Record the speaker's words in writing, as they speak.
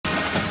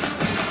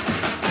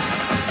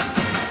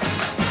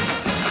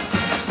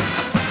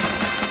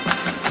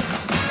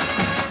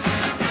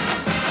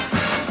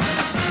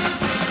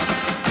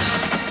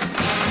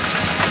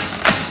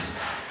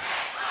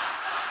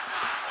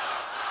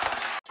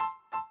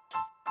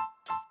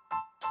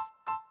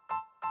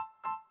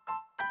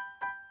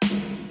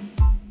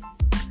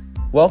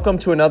Welcome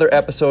to another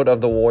episode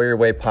of the Warrior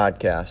Way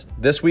podcast.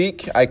 This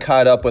week, I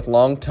caught up with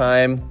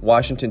longtime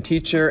Washington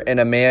teacher and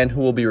a man who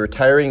will be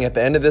retiring at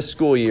the end of this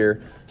school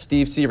year,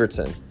 Steve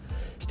Sivertson.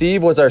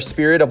 Steve was our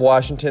Spirit of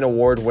Washington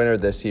Award winner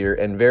this year,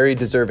 and very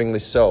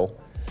deservingly so.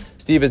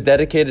 Steve has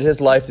dedicated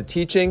his life to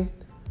teaching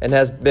and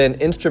has been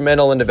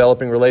instrumental in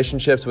developing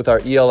relationships with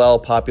our ELL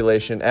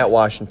population at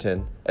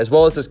Washington, as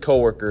well as his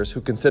coworkers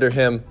who consider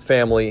him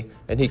family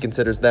and he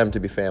considers them to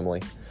be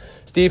family.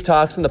 Steve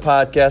talks in the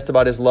podcast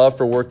about his love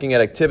for working at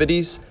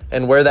activities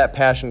and where that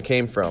passion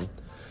came from.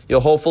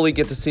 You'll hopefully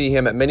get to see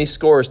him at many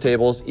scorers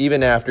tables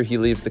even after he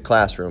leaves the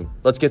classroom.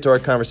 Let's get to our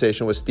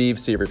conversation with Steve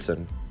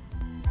Sivertson.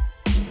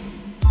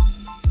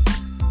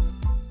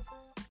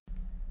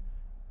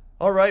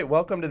 All right,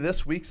 welcome to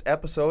this week's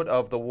episode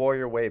of the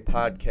Warrior Way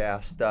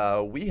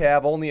podcast. We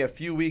have only a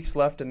few weeks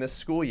left in this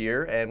school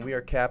year, and we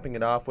are capping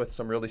it off with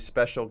some really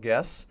special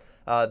guests.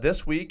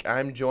 This week,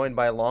 I'm joined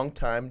by a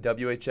longtime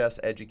WHS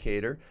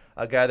educator,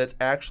 a guy that's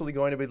actually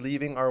going to be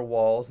leaving our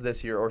walls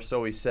this year, or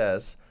so he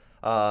says,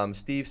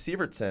 Steve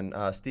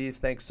Sivertson. Steve,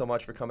 thanks so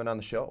much for coming on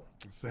the show.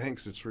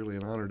 Thanks. It's really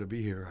an honor to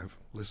be here. I've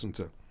listened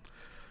to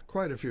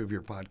quite a few of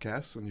your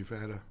podcasts, and you've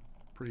had a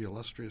pretty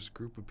illustrious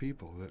group of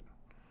people that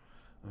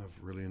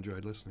I've really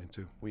enjoyed listening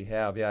to. We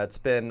have, yeah. It's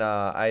been,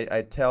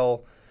 I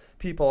tell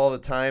people all the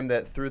time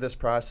that through this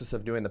process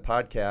of doing the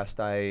podcast,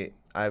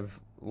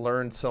 I've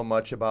learned so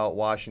much about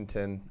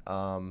Washington.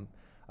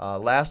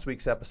 Last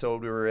week's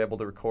episode, we were able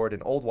to record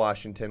in Old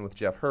Washington with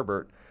Jeff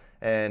Herbert,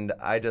 and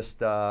I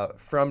just,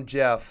 from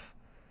Jeff,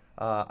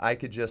 I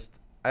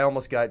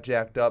almost got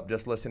jacked up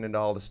just listening to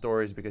all the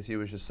stories because he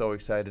was just so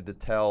excited to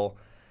tell,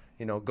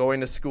 going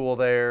to school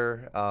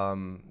there,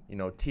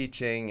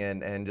 teaching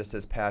and just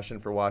his passion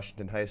for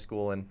Washington High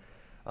School. And,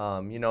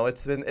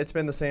 it's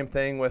been the same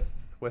thing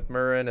with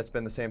Murrin. It's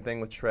been the same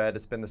thing with Shred.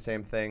 It's been the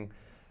same thing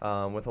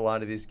with a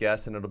lot of these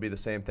guests, and it'll be the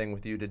same thing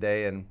with you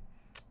today. And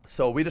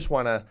so we just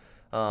want to,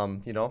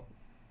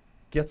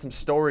 get some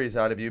stories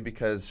out of you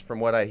because from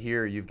what I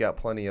hear, you've got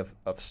plenty of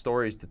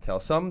stories to tell.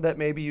 Some that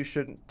maybe you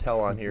shouldn't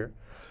tell on here,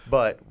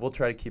 but we'll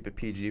try to keep it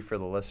PG for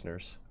the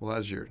listeners. Well,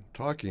 as you're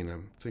talking,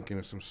 I'm thinking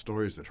of some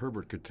stories that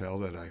Herbert could tell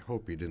that I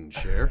hope he didn't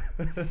share.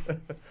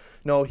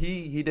 No,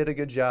 he did a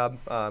good job.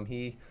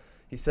 He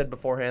said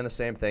beforehand the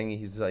same thing.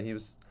 He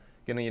was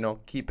going to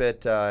keep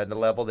it at a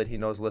level that he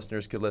knows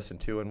listeners could listen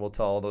to, and we'll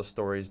tell all those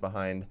stories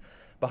behind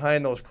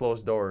those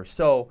closed doors.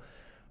 So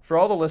for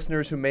all the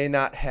listeners who may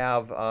not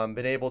have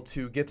been able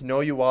to get to know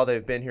you while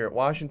they've been here at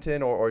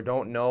Washington or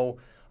don't know,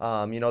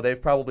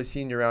 they've probably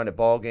seen you around at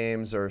ball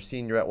games or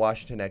seen you at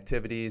Washington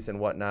activities and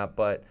whatnot,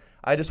 but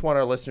I just want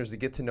our listeners to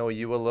get to know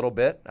you a little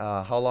bit,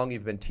 how long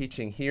you've been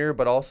teaching here,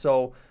 but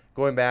also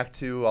going back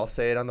to, I'll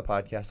say it on the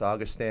podcast,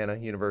 Augustana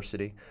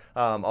University,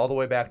 all the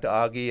way back to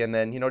Augie, and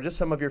then, just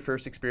some of your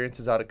first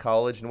experiences out of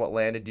college and what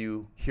landed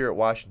you here at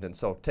Washington.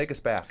 So take us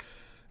back.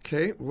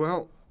 Okay,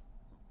 well,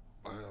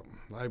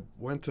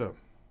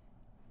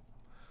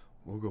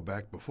 we'll go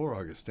back before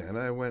Augustana.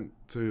 I went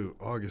to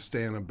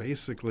Augustana.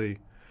 Basically,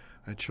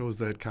 I chose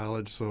that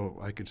college so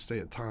I could stay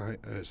in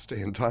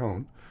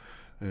town,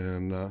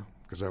 and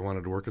because I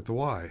wanted to work at the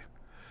Y.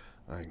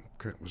 I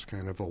was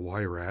kind of a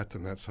Y rat,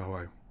 and that's how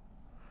I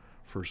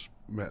first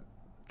met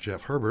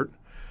Jeff Herbert,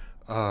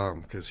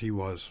 because he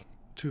was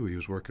too. He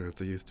was working at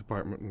the youth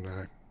department, and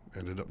I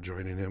ended up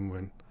joining him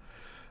when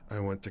I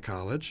went to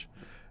college.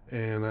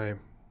 And I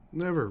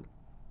never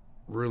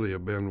really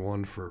have been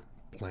one for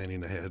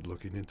planning ahead,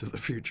 looking into the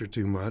future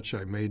too much.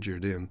 I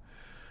majored in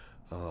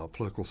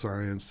political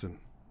science, and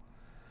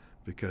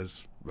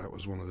because that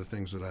was one of the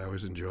things that I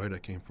always enjoyed. I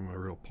came from a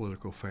real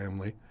political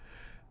family,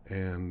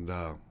 and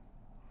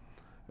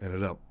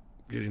ended up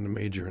getting a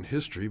major in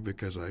history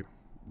because I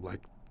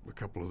liked a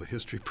couple of the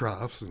history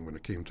profs, and when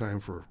it came time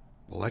for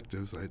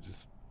electives, I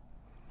just,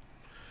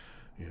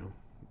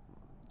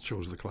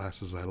 chose the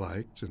classes I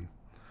liked. And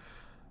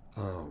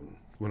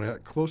when I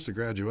got close to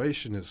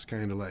graduation, it's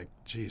kind of like,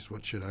 geez,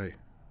 what should I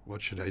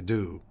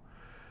do?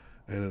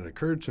 And it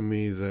occurred to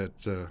me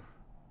that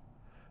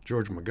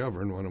George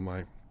McGovern, one of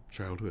my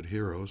childhood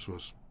heroes,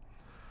 was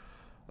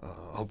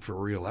up for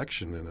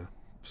re-election in a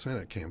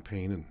Senate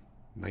campaign in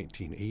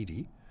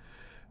 1980.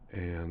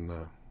 And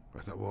I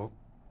thought, well,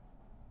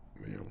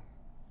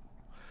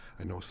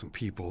 I know some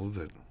people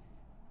that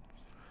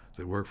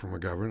work for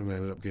McGovern, and I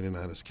ended up getting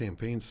on his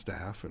campaign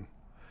staff.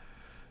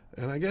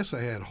 And I guess I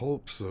had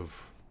hopes of,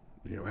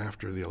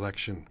 after the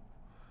election,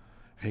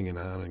 hanging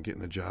on and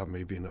getting a job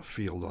maybe in a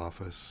field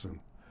office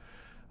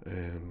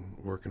and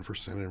working for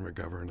Senator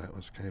McGovern. That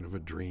was kind of a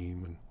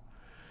dream.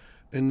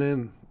 And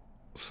then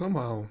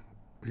somehow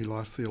he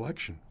lost the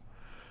election.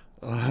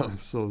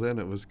 So then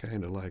it was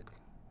kind of like,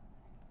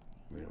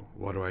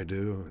 what do I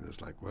do? And it's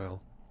like, well,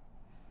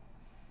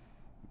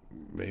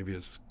 maybe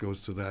it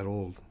goes to that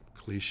old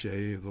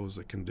cliche, those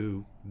that can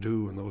do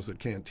and those that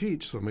can't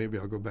teach. So maybe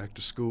I'll go back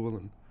to school.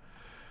 And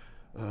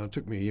it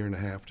took me a year and a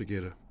half to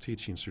get a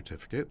teaching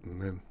certificate.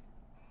 And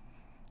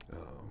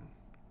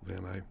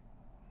then I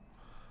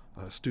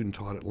student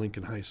taught at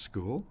Lincoln High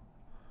School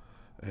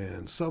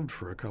and subbed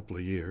for a couple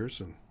of years.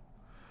 And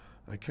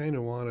I kind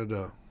of wanted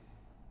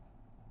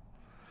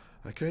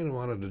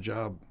a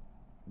job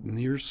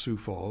near Sioux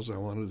Falls. I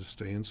wanted to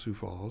stay in Sioux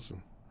Falls,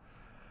 and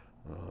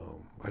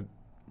I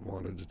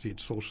wanted to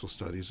teach social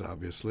studies,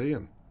 obviously,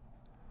 and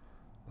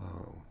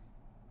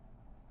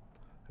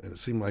it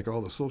seemed like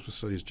all the social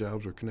studies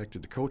jobs were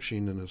connected to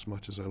coaching, and as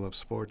much as I love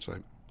sports, I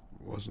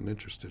wasn't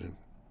interested in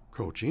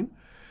coaching.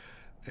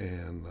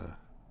 And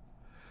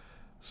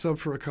subbed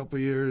for a couple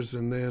of years,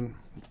 and then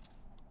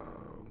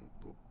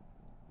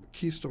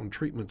Keystone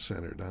Treatment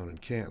Center down in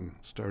Canton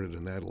started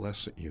an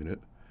adolescent unit,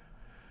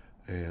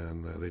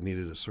 and they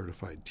needed a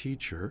certified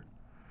teacher.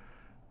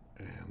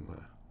 And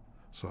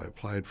so I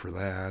applied for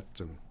that,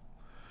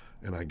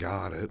 and I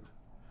got it.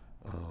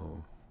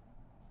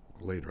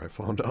 Later I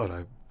found out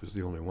I was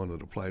the only one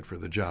that applied for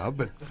the job,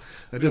 but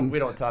I didn't. We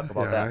don't talk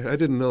about that. I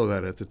didn't know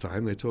that at the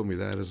time. They told me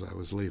that as I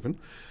was leaving.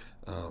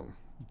 So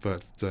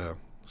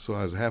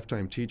I was a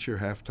halftime teacher,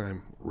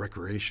 halftime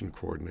recreation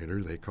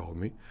coordinator, they called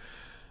me.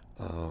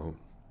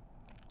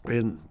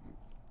 And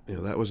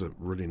that was a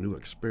really new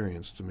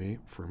experience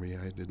for me.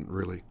 I didn't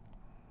really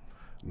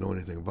know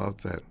anything about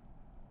that,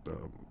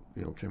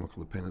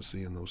 chemical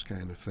dependency and those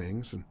kind of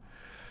things. And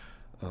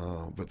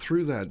but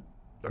through that,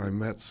 I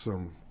met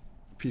some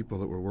people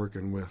that were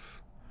working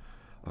with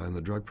in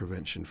the drug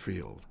prevention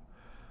field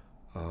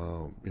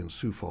in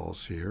Sioux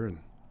Falls here,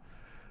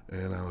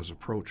 and I was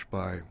approached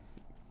by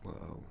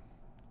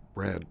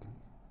Brad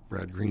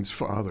Green's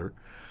father,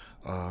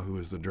 who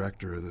is the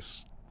director of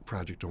this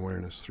Project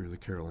Awareness through the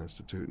Carroll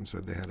Institute, and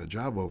said they had a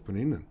job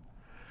opening,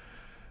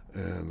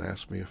 and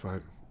asked me if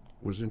I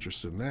was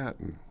interested in that,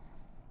 and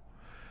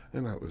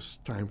that was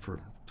time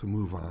to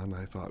move on,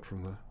 I thought,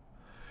 from the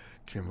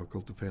chemical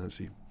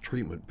dependency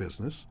treatment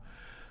business.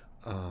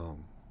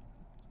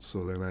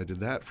 So then I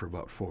did that for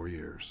about 4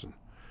 years, and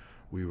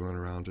we went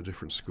around to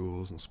different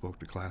schools and spoke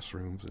to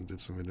classrooms and did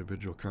some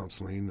individual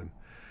counseling,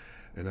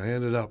 and I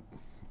ended up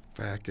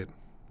back at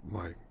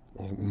my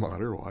alma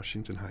mater,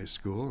 Washington High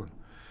School, and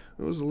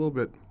it was a little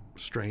bit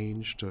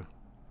strange to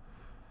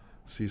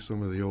see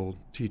some of the old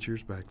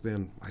teachers. Back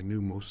then, I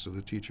knew most of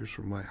the teachers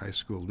from my high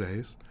school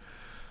days,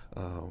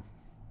 but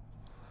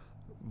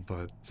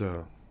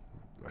I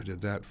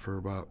did that for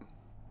about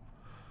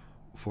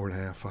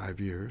 4.5, 5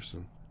 years,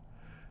 and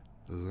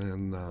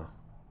then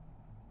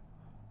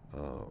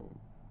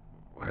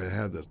I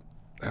had the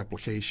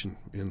application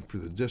in for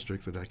the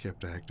district that I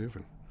kept active,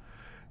 and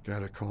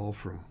got a call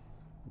from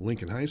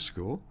Lincoln High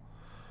School.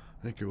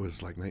 I think it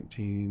was like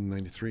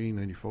 1993,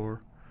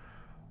 94,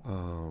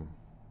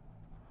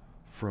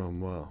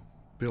 from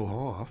Bill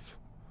Hoff,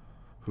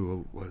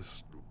 who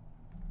was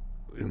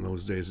in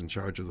those days in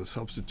charge of the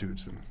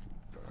substitutes, and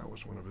I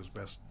was one of his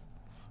best,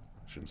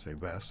 I shouldn't say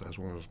best, I was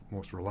one of his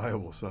most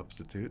reliable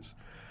substitutes,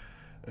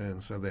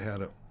 and said they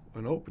had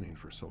an opening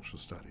for social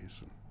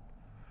studies,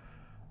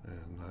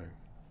 and I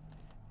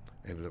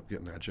ended up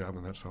getting that job,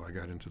 and that's how I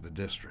got into the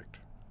district.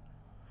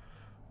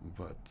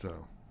 But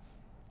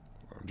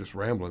I'm just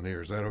rambling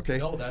here. Is that okay?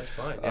 No, that's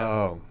fine.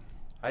 Yeah.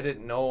 I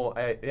didn't know.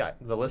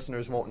 The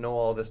listeners won't know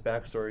all this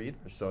backstory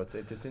either, so it's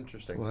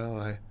interesting. Well,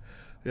 I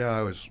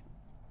was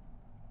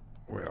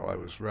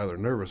rather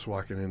nervous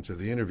walking into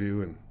the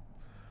interview, and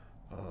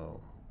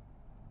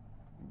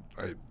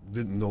I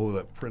didn't know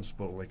the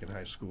principal at Lincoln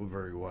High School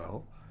very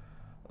well.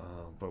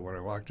 But when I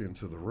walked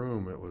into the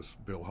room, it was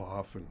Bill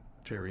Hoff and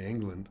Terry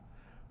England,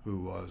 who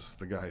was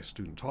the guy a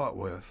student taught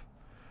with,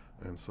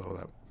 and so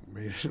that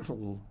made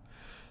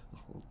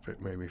it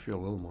made me feel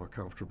a little more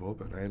comfortable.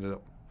 But I ended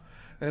up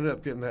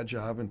getting that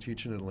job and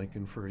teaching at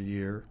Lincoln for a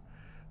year,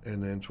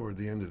 and then toward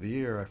the end of the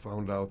year, I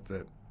found out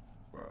that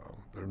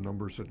their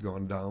numbers had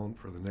gone down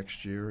for the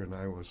next year, and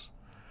I was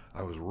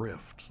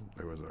riffed.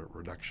 There was a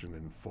reduction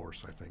in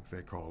force, I think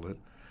they called it,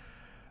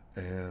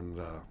 and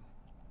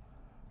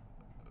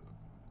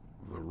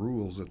the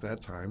rules at that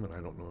time, and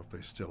I don't know if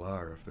they still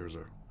are,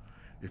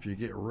 if you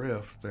get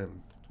riffed,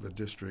 then the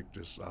district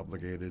is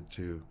obligated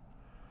to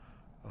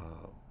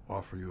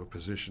offer you a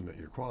position that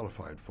you're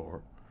qualified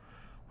for.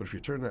 But if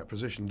you turn that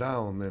position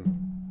down,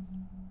 then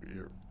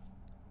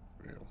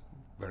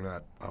they're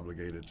not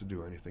obligated to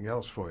do anything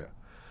else for you.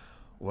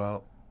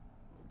 Well,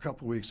 a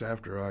couple weeks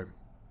after I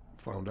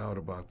found out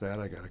about that,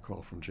 I got a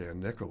call from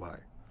Jan Nicolai,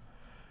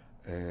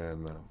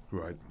 and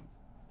who I'd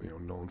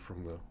known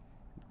from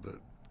the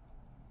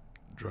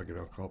drug and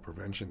alcohol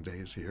prevention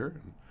days here,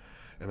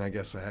 and I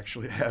guess I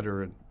actually had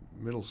her in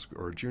middle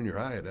school or junior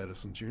high at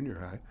Edison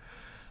Junior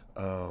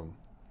High.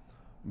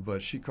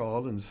 But she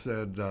called and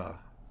said,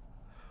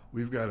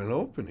 "We've got an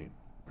opening."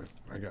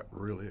 I got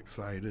really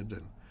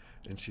excited,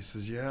 and she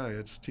says, "Yeah,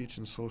 it's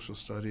teaching social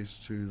studies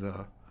to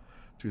the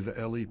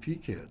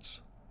LEP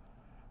kids,"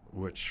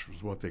 which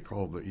was what they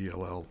called the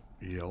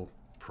EL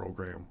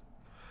program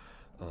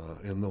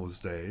in those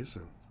days.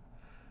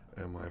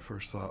 And my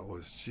first thought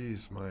was,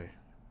 geez,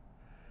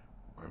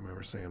 I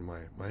remember saying,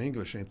 my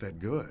English ain't that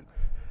good.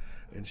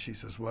 And she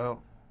says,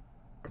 "Well,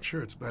 I'm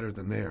sure it's better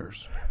than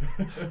theirs."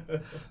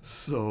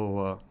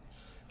 So,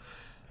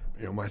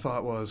 my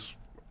thought was,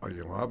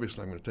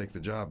 obviously I'm going to take the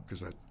job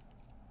because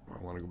I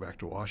want to go back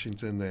to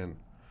Washington, then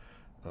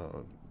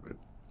it,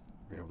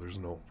 there's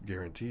no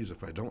guarantees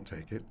if I don't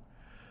take it.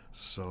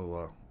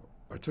 So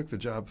I took the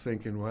job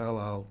thinking, well,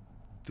 I'll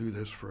do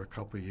this for a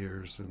couple of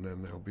years, and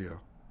then there'll be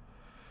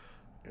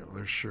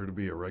there's sure to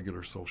be a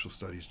regular social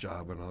studies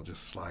job, and I'll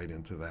just slide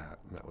into that.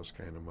 And that was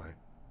kind of my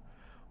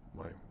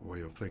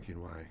way of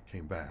thinking why I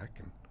came back,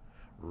 and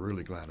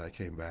really glad I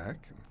came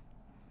back. And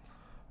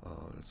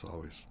it's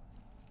always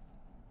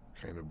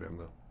kind of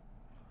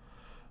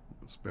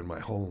it's been my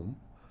home.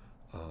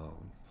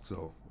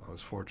 So I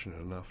was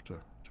fortunate enough to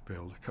be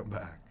able to come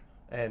back.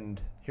 And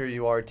here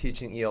you are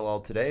teaching ELL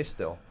today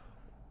still.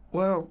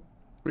 Well,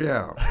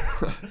 yeah.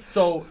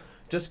 So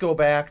just go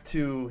back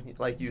to,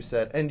 like you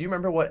said, and do you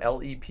remember what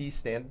LEP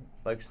stood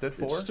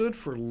for? It stood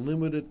for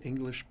Limited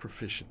English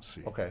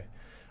Proficiency. Okay.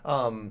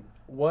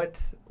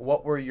 What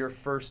were your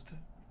first,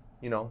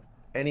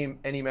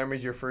 any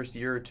memories your first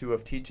year or two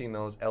of teaching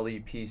those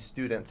LEP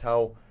students?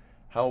 How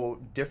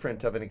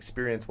different of an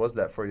experience was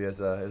that for you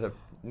as a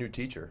new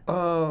teacher?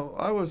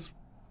 I was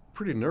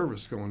pretty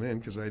nervous going in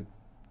because I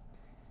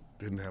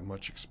didn't have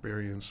much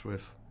experience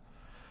with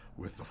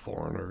the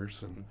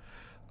foreigners, and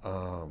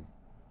I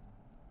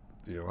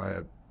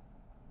had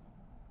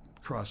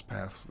crossed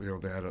paths. They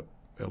had a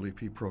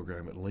LEP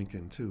program at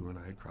Lincoln too, and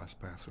I had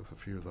crossed paths with a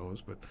few of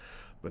those, but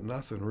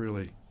nothing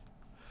really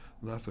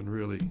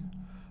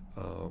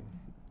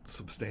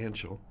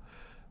substantial.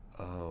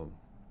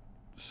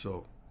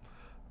 So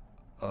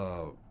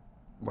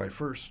my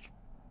first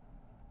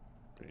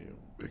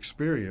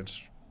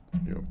experience,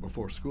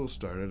 before school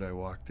started, I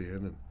walked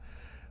in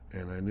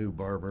and I knew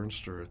Barb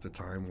Ernster at the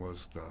time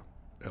was the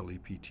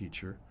LEP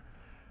teacher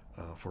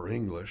for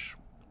English,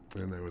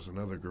 and there was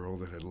another girl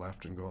that had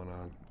left and gone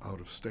on out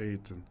of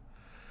state,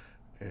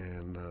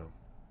 and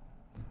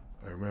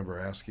I remember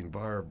asking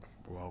Barb,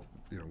 well,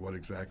 what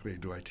exactly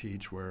do I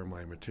teach? Where are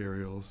my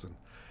materials? And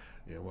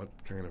what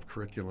kind of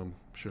curriculum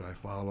should I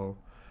follow?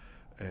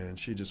 And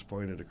she just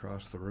pointed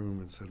across the room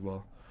and said,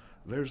 well,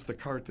 there's the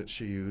cart that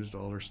she used.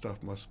 All her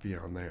stuff must be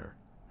on there.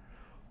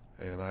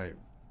 And my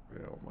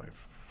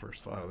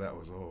first thought of that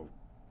was,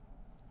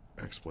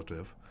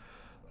 expletive.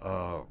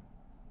 So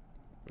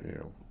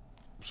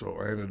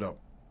I ended up,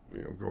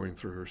 going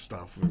through her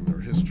stuff and her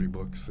history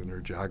books and her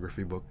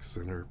geography books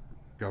and her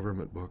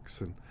government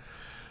books, and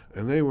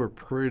they were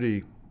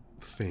pretty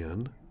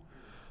thin.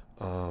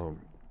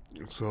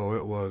 So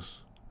it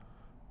was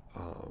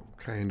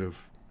kind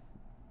of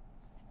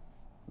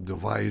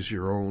devise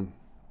your own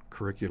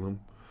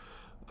curriculum,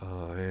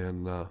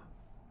 and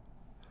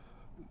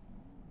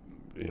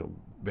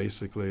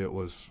basically I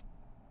was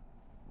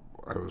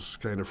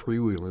kind of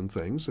freewheeling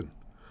things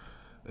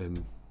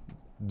and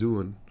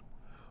doing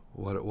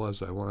what it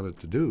was I wanted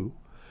to do,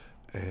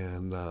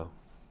 and I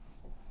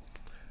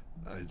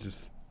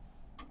just,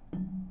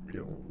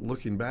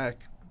 looking back,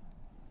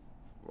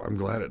 I'm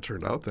glad it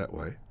turned out that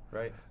way.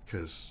 Right.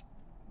 Because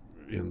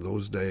in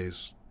those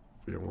days,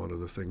 one of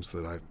the things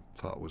that I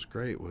thought was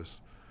great was,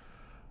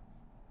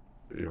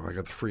 I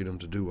got the freedom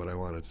to do what I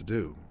wanted to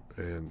do,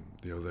 and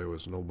there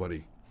was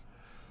nobody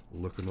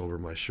looking over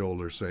my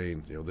shoulder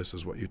saying, this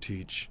is what you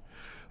teach.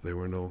 There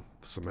were no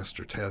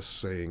semester tests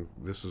saying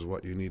this is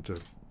what you need to,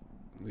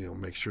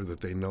 make sure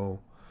that they know.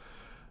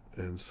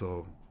 And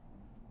so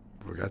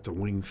we got to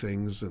wing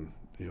things and,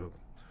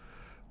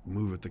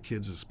 move at the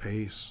kids'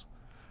 pace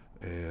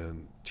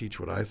and teach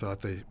what I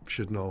thought they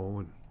should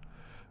know.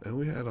 And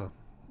we had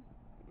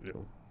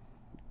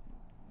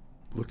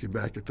looking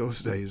back at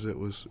those days, it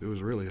was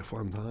really a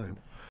fun time.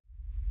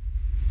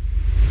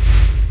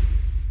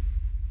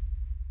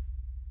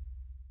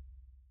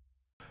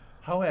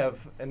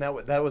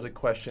 That was a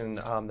question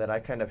that I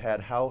kind of had.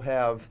 How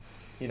have,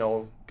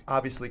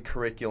 obviously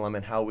curriculum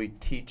and how we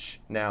teach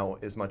now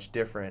is much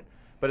different,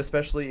 but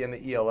especially in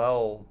the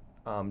ELL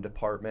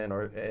department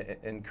or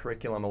in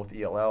curriculum with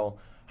ELL,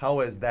 how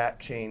has that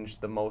changed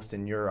the most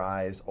in your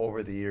eyes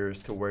over the years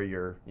to where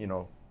you're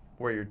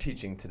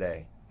teaching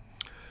today?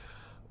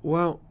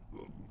 Well,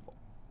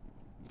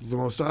 the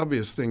most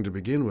obvious thing to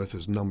begin with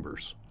is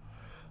numbers.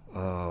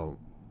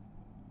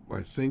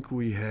 I think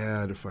we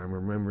had, if I'm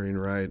remembering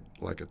right,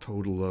 like a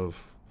total of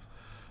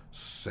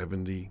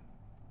 70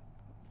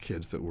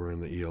 kids that were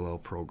in the ELL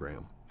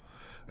program.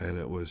 And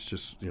it was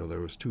just, there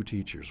was two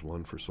teachers,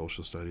 one for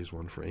social studies,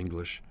 one for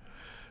English.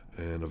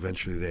 And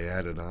eventually they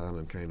added on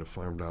and kind of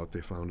farmed out. They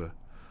found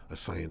a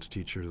science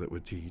teacher that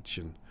would teach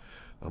and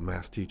a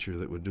math teacher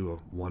that would do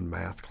one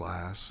math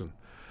class, and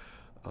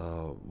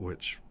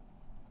which,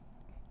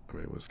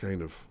 was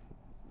kind of,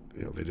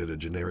 they did a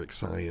generic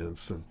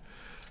science,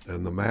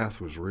 and the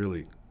math was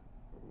really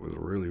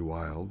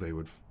wild. They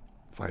would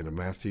find a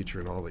math teacher,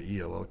 and all the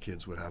ELL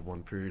kids would have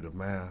one period of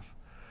math.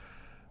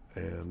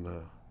 And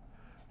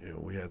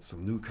we had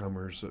some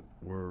newcomers that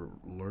were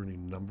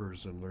learning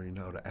numbers and learning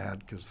how to add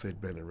because they'd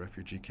been in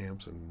refugee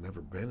camps and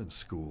never been in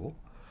school.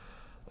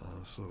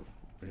 So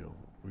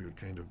we would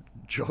kind of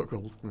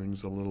juggle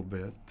things a little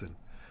bit.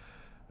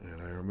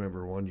 And I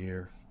remember one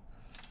year,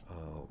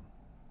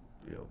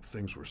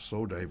 things were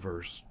so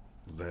diverse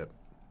that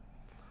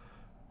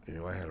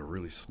I had a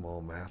really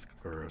small math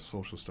or a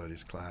social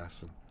studies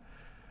class,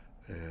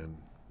 and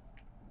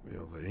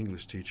the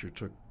English teacher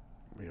took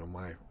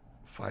my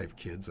 5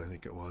 kids, I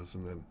think it was,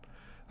 and then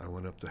I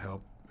went up to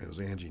help. It was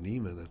Angie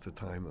Neiman at the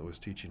time that was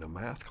teaching a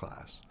math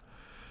class,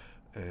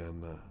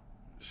 and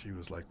she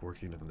was like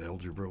working in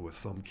algebra with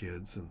some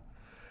kids,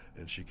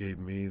 and she gave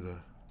me the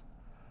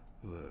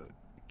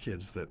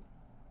kids that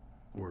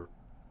were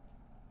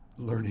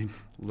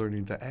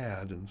learning to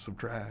add and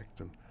subtract,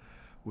 and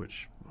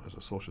which as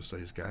a social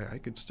studies guy I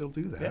could still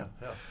do that.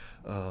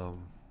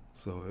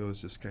 So it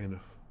was just kind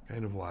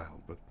of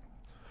wild. But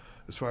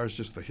as far as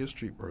just the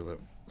history or the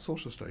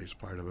social studies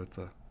part of it,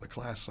 the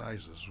class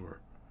sizes were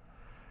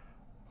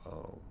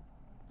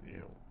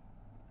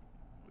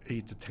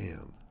 8 to 10,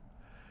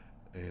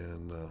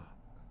 and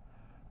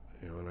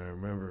and I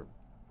remember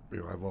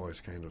I've always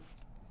kind of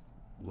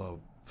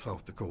loved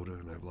South Dakota,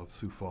 and I've loved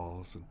Sioux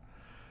Falls, and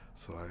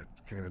so I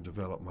kind of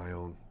developed my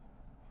own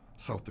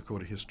South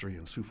Dakota history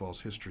and Sioux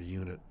Falls history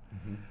unit.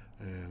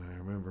 And I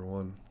remember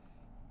one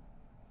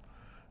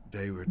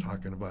day we were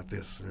talking about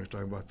this, and we were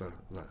talking about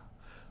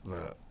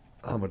the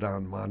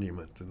Amadon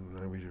Monument, and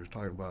then we were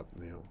talking about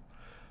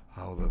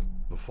how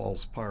the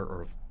falls part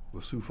or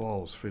the Sioux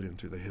Falls fit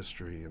into the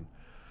history, and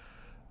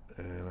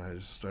I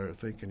just started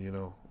thinking,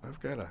 I've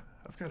got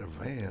a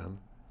van,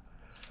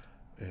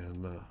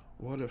 and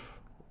what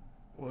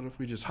if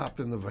we just hopped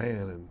in the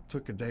van and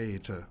took a day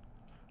to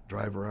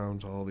drive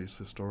around to all these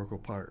historical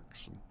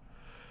parks? And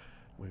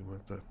we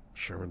went to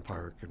Sherman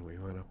Park, and we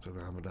went up to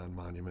the Amadon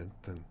Monument,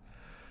 and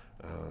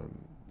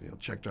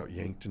checked out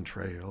Yankton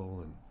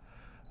Trail, and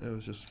it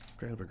was just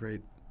kind of a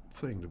great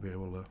thing to be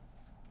able to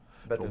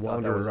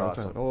wander around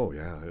town. Oh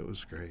yeah, it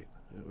was great.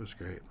 It was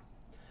great.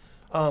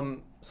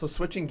 So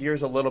switching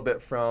gears a little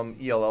bit from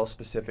ELL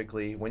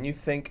specifically, when you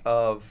think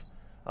of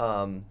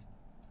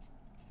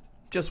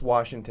just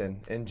Washington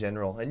in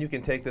general, and you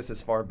can take this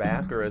as far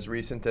back or as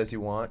recent as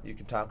you want. You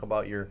can talk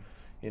about your,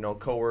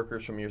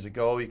 coworkers from years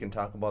ago. You can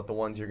talk about the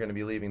ones you're going to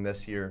be leaving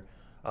this year.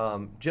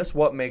 Just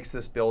what makes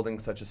this building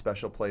such a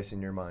special place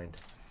in your mind?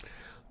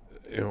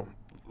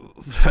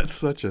 That's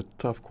such a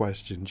tough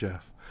question,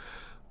 Jeff.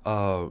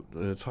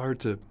 It's hard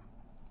to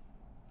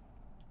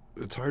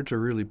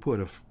really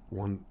put a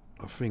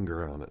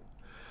finger on it.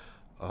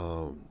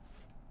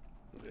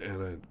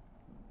 And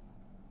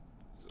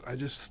I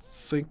just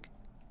think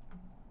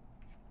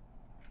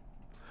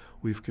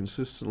we've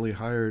consistently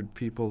hired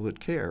people that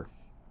care,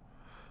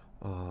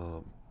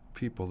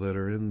 people that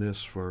are in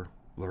this for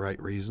the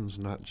right reasons,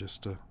 not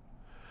just to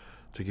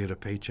get a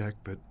paycheck,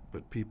 but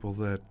people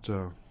that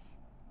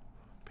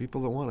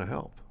want to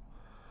help.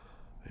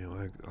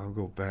 I'll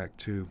go back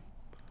to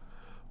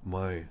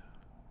my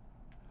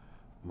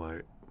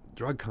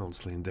drug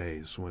counseling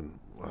days when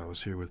I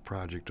was here with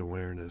Project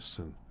Awareness,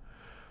 and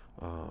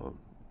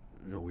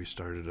we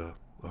started a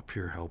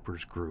peer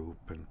helpers group,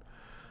 and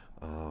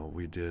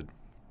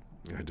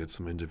I did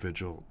some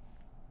individual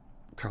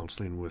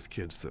counseling with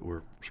kids that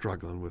were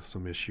struggling with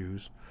some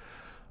issues,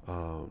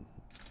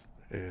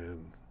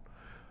 and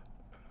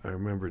I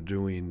remember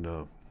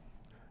doing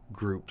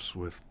groups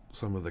with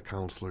some of the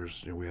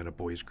counselors. We had a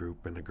boys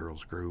group and a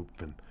girls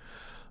group, and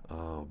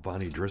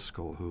Bonnie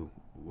Driscoll, who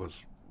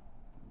was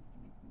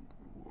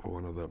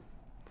one of the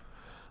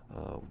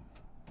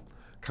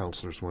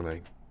counselors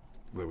that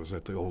was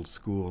at the old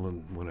school,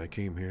 and when I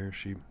came here,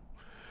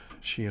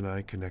 she and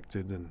I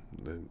connected,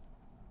 and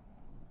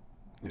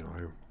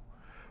I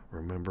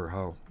remember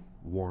how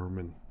warm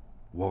and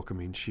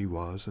welcoming she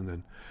was,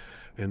 and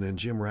then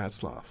Jim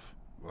Ratzloff,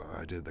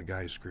 I did the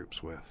guys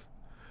groups with,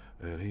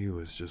 and he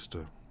was just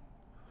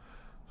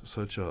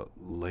such a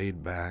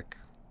laid-back,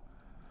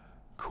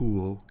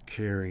 cool,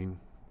 caring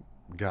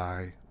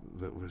guy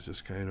that was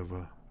just kind of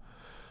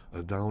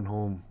a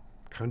down-home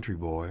country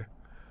boy,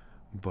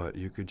 but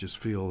you could just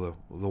feel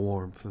the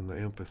warmth and the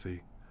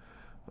empathy.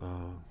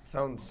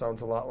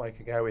 Sounds a lot like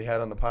a guy we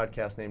had on the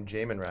podcast named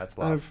Jamin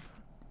Ratzloff.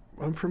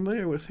 I'm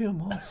familiar with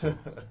him also.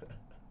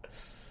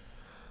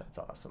 That's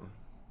awesome.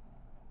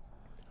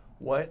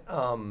 What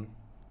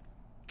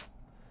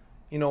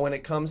when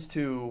it comes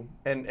to,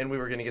 and we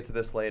were going to get to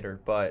this later,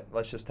 but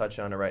let's just touch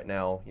on it right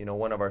now.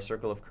 One of our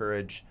Circle of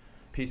Courage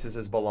pieces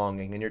is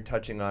belonging, and you're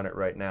touching on it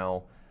right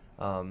now.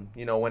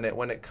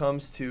 When it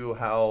comes to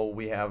how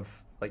we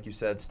have, like you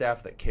said,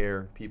 staff that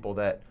care, people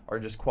that are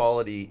just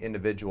quality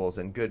individuals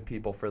and good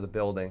people for the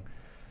building,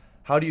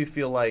 how do you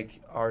feel like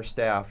our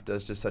staff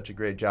does just such a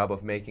great job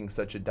of making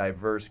such a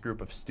diverse group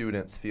of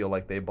students feel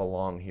like they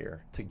belong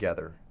here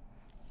together?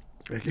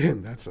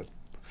 Again,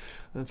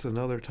 that's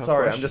another tough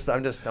Sorry,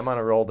 question. I'm on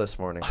a roll this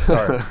morning.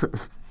 Sorry.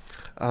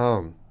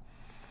 I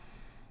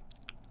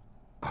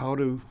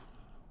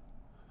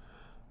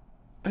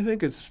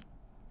think it's,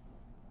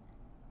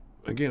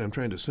 again, I'm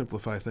trying to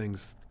simplify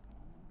things.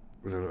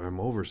 I'm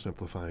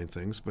oversimplifying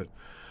things, but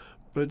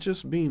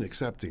just being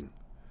accepting.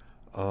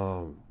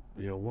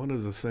 One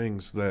of the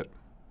things that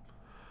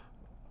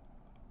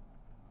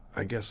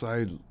I guess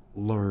I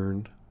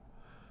learned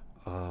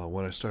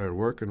when I started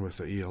working with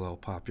the ELL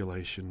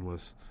population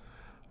was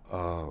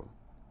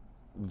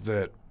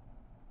that,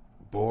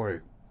 boy,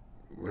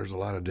 there's a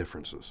lot of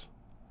differences.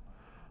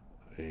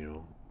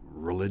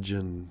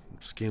 Religion,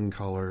 skin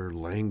color,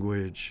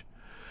 language,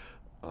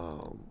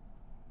 um,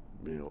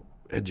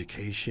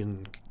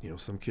 education.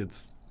 Some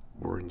kids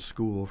were in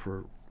school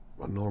for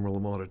a normal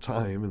amount of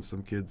time, and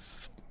some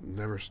kids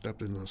never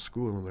stepped into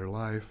school in their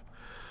life.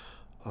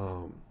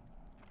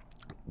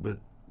 But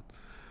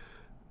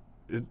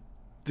it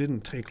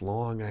didn't take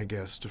long, I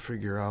guess, to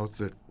figure out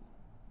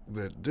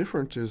that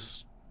different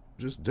is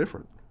just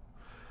different.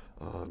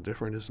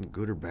 Different isn't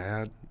good or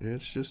bad.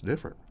 It's just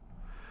different.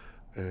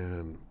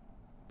 And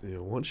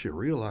once you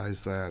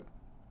realize that,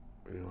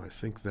 I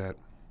think that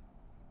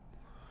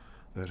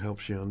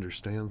helps you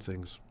understand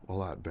things a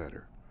lot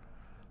better.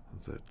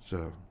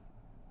 That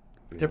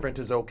different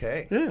is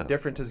okay. Yeah.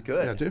 Different is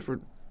good. Yeah,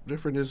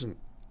 different isn't.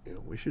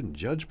 We shouldn't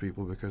judge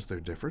people because they're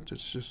different.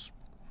 It's just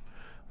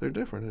they're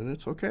different, and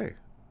it's okay.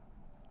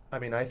 I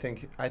mean, I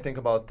think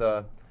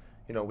about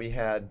we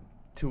had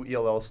 2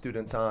 ELL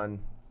students on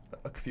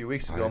a few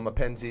weeks ago,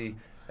 Mackenzie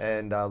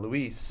and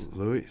Luis.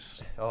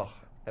 Oh,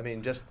 I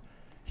mean, just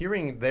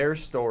hearing their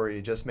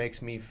story just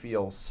makes me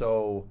feel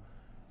so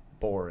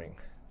boring.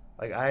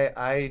 Like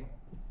I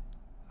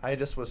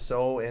just was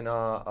so in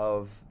awe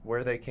of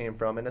where they came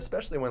from, and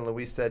especially when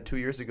Luis said 2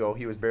 years ago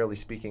he was barely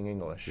speaking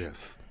English.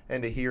 Yes.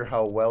 And to hear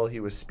how well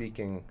he was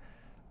speaking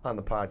on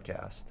the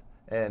podcast,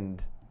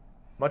 and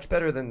much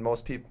better than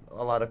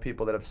a lot of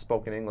people that have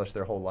spoken English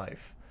their whole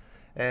life.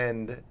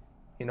 And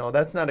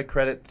that's not a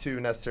credit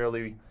to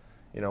necessarily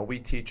we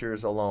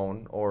teachers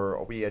alone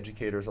or we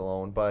educators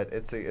alone, but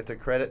it's a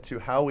credit to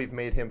how we've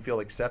made him feel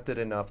accepted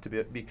enough to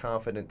be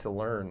confident to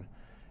learn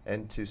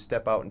and to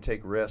step out and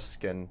take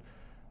risk, and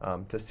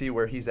to see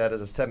where he's at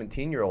as a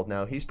 17-year-old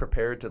now. He's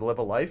prepared to live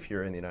a life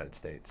here in the United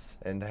States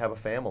and to have a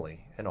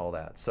family and all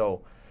that.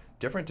 So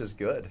different is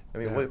good. I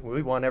mean, Yeah.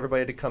 we want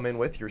everybody to come in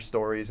with your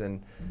stories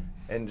and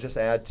just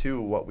add to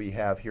what we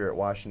have here at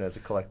Washington as a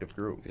collective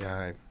group.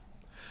 Yeah,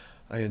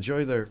 I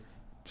enjoy their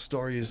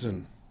stories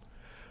and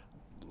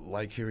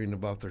like hearing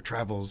about their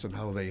travels and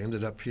how they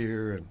ended up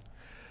here, and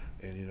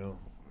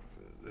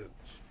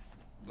it's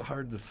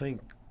hard to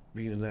think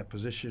being in that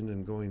position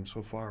and going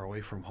so far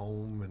away from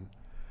home, and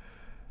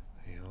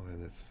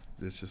and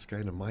it's just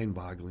kind of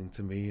mind-boggling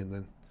to me. And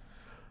then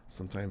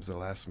sometimes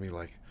they'll ask me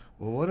like,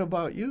 well, what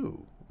about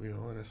you?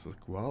 And it's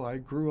like, well, I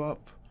grew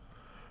up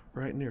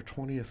right near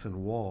 20th and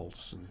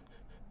Waltz in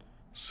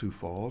Sioux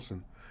Falls,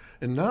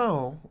 and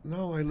now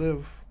I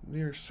live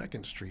near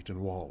 2nd Street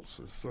in Waltz.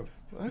 So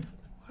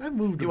I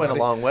moved. You went a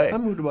long way. I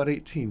moved about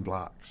 18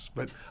 blocks,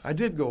 but I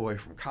did go away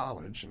from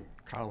college, and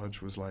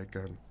college was like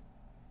on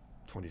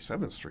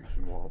 27th Street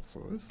in Waltz.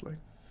 So it's like,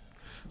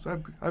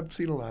 I've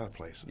seen a lot of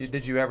places.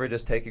 Did you ever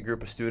just take a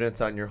group of students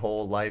on your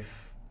whole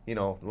life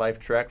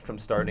trek from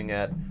starting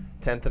at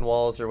 10th and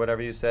Walls or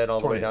whatever you said, all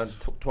the way down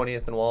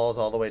 20th and Walls,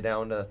 all the way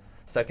down to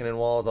 2nd and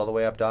Walls, all the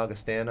way up to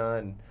Augustana?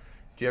 And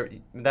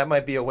that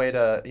might be a way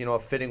to, a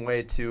fitting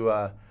way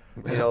to,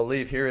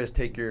 leave here is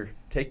take your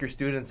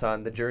students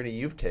on the journey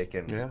you've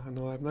taken. Yeah,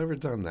 no, I've never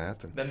done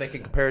that. And then they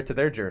can compare it to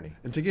their journey.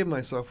 And to give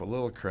myself a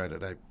little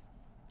credit,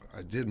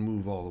 I did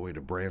move all the way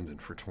to Brandon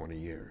for 20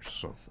 years.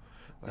 So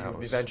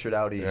you ventured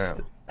out east.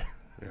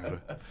 Yeah,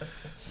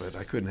 but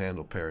I couldn't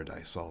handle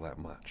Paradise all that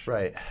much.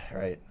 Right.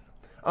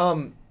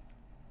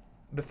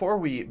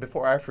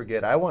 Before I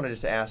forget, I want to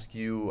just ask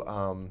you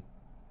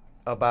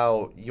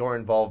about your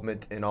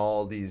involvement in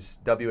all these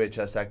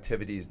WHS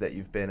activities that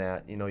you've been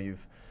at.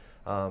 You've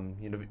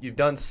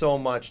done so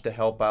much to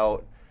help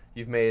out.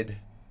 You've made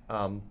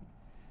Mr.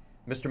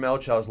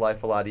 Melchow's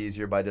life a lot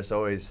easier by just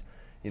always,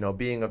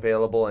 being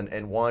available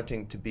and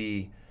wanting to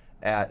be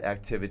at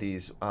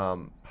activities.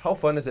 How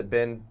fun has it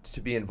been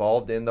to be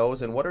involved in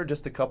those, and what are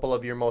just a couple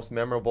of your most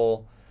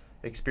memorable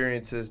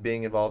experiences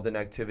being involved in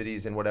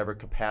activities in whatever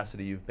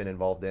capacity you've been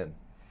involved in?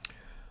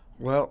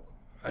 Well,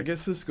 I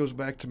guess this goes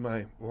back to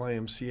my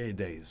YMCA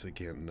days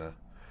again.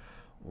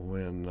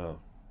 When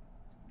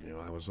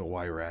I was a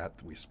Y-Rat,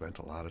 we spent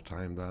a lot of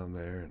time down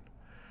there,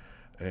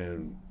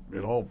 and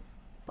it all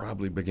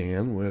probably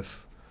began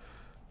with,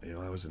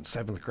 I was in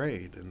 7th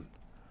grade, and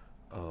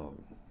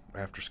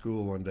after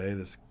school one day,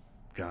 this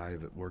guy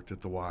that worked at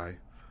the Y,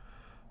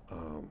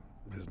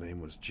 his name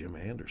was Jim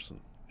Anderson,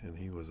 and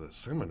he was a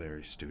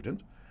seminary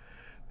student,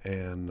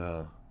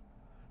 and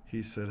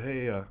he said,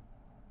 hey,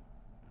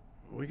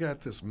 we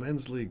got this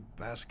men's league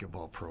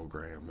basketball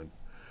program, and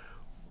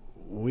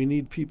we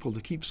need people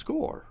to keep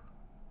score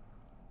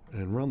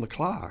and run the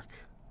clock.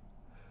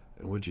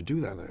 And would you do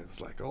that? And I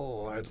was like,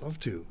 oh, I'd love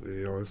to.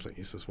 It's like,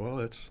 he says, well,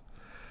 it's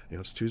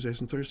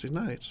Tuesdays and Thursday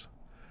nights.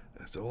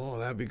 And I said, oh,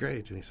 that'd be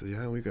great. And he said,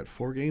 yeah, we've got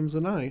 4 games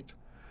a night.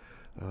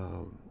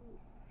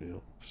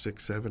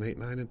 6, 7, 8,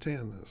 9, and 10.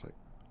 I was like,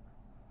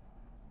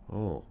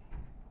 oh,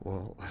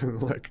 well, I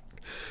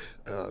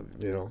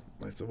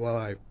said, well,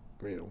 I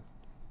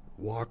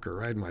walk or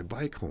ride my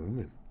bike home.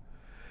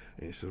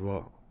 And he said,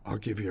 well, I'll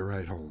give you a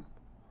ride home.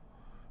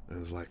 And I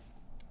was like,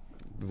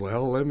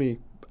 well, let me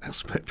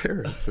ask my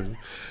parents. And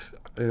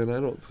I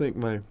don't think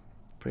my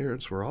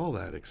parents were all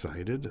that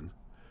excited.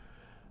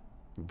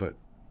 But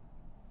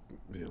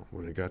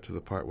when it got to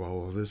the part,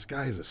 well, this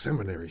guy's a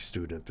seminary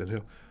student,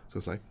 and so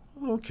it's like,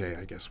 okay,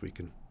 I guess we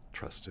can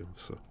trust him.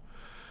 So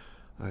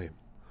I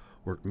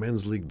worked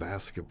men's league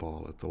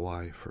basketball at the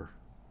Y for,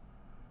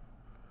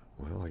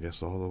 well, I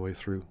guess all the way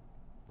through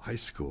high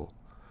school.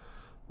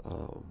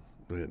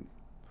 And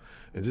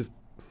just,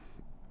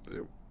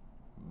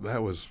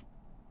 that was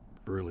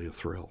really a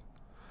thrill.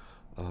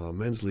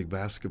 Men's league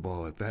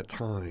basketball at that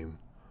time,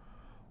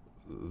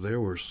 there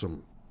were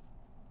some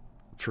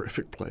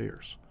terrific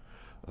players.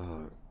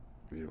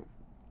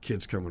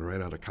 Kids coming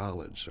right out of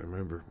college. I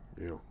remember,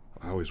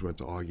 I always went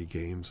to Augie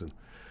games, and,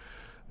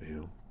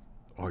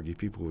 Augie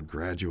people would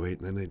graduate,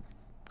 and then they'd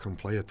come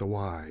play at the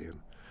Y.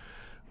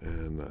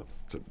 And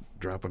to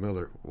drop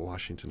another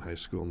Washington high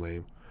school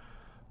name,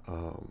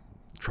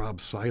 Traub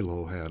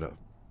Silo had a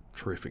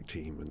terrific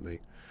team, and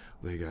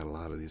they got a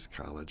lot of these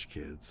college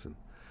kids.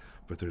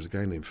 But there's a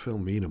guy named Phil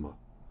Miedema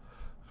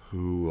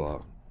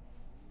who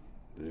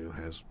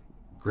has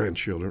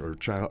grandchildren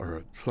or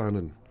a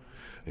son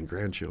and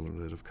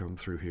grandchildren that have come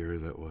through here.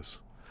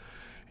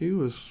 He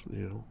was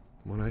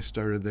when I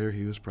started there,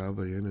 he was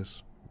probably in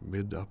his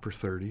mid to upper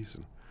 30s,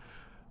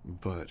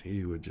 but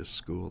he would just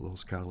school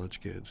those college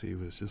kids. He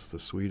was just the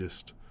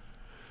sweetest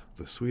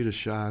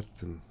shot,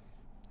 and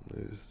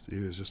he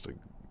was just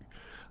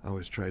I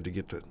always tried to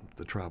get to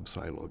the Traub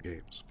Silo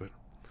games, but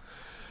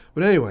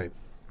anyway,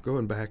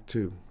 getting back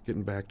to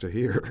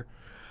here.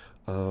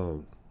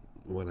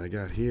 When I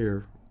got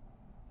here,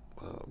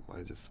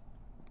 I just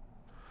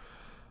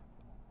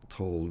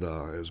told it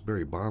was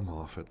Barry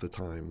Baumhoff at the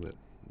time that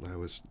I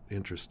was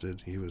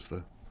interested. He was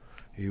the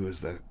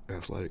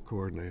athletic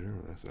coordinator,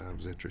 and I said I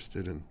was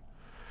interested in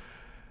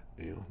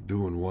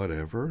doing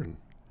whatever, and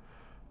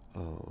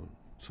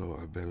so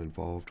I've been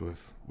involved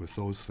with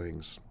those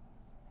things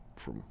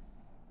from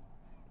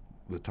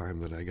the time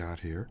that I got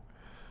here,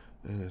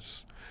 and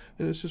it's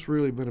just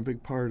really been a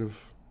big part of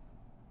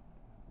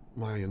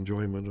my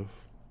enjoyment of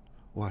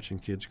watching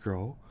kids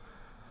grow.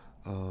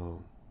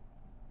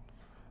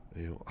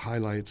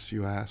 Highlights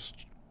you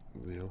asked,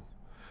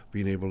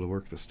 being able to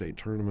work the state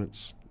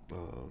tournaments,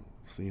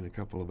 seeing a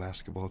couple of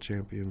basketball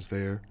champions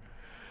there,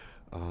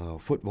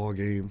 football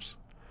games,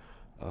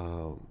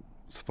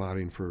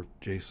 spotting for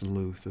Jason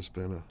Luth has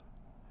been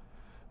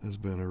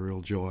a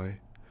real joy.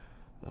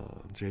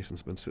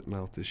 Jason's been sitting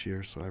out this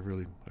year, so I've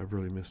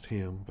really missed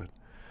him. But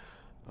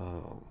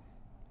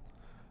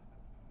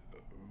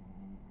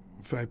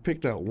if I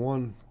picked out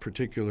one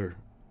particular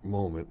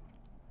moment,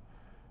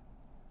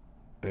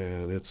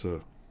 and it's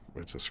a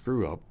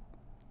screw up,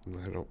 and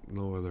I don't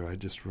know whether I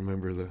just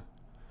remember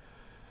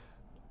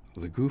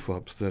the goof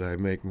ups that I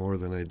make more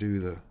than I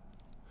do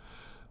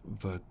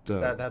but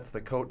that's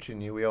the coach in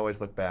you. We always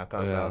look back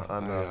on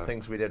the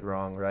things we did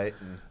wrong, right,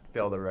 and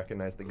fail to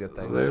recognize the good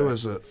things. There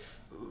was a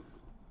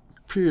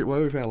period.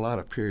 Well, we've had a lot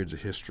of periods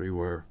of history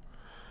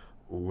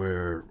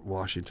where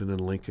Washington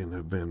and Lincoln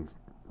have been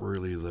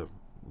really the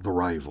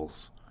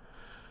rivals.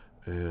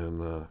 And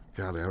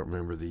God, I don't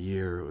remember the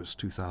year. It was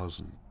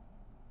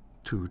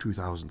 2002,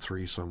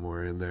 2003,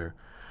 somewhere in there,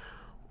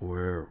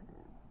 where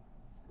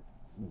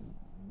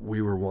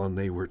we were 1,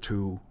 they were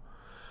 2,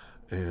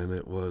 and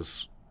it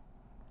was,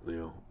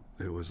 I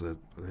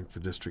think the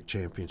district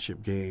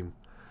championship game,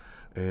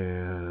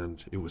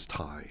 and it was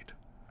tied.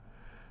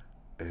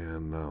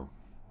 And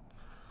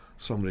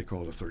somebody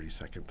called a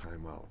 30-second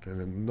timeout.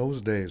 And in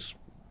those days,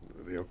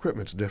 the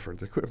equipment's different.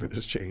 The equipment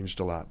has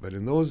changed a lot. But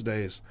in those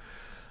days,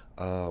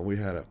 we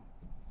had an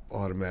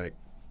automatic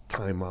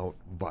timeout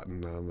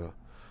button on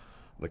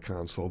the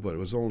console, but it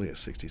was only a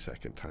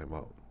 60-second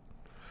timeout.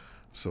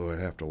 So I'd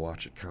have to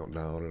watch it count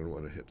down, and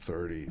when it hit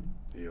 30,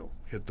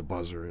 hit the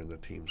buzzer, and the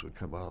teams would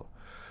come out.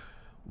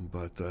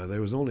 But there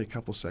was only a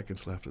couple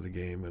seconds left of the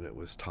game, and it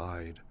was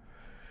tied.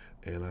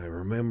 And I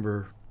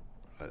remember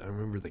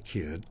the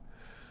kid,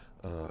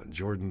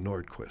 Jordan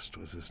Nordquist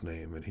was his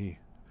name, and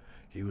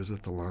he was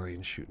at the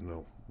line shooting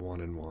a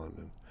 1-and-1,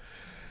 and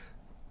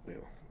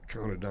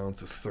counted down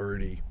to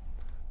 30,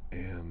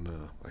 and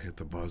I hit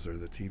the buzzer.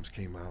 The teams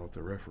came out.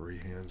 The referee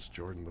hands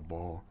Jordan the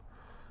ball,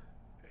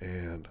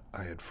 and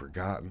I had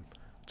forgotten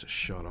to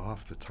shut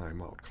off the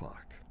timeout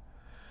clock.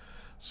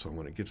 So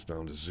when it gets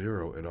down to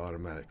 0, it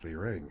automatically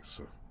rings.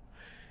 So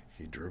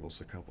he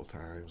dribbles a couple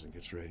times and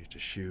gets ready to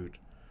shoot,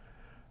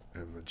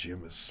 and the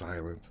gym is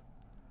silent,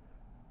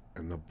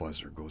 and the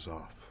buzzer goes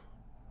off.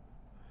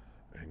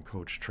 And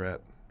Coach Trett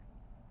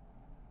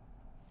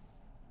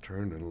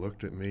turned and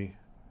looked at me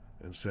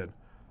and said,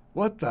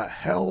 "What the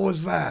hell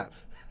was that?"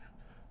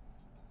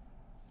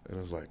 And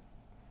I was like,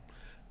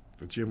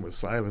 the gym was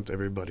silent.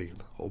 Everybody,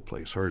 the whole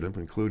place heard him,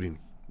 including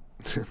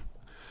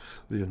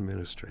the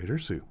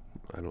administrators, who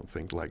I don't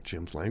think like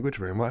Jim's language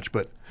very much.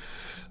 But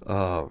it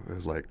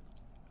was like,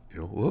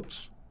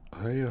 whoops,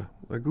 I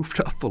goofed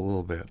up a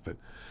little bit. But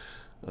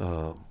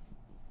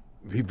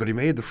he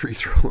made the free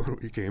throw when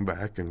we came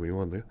back,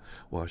 and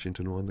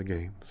Washington won the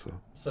game. So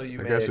I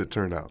guess it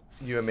turned out.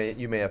 You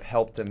may have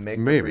helped him make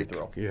the free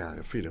throw. Yeah,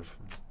 if he'd have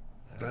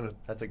done it.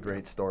 That's a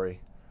great story.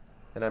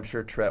 And I'm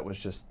sure Trett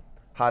was just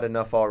hot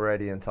enough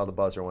already until the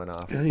buzzer went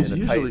off Yeah, in a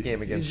tight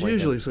game against he's Lincoln.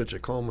 usually such a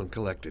calm and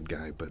collected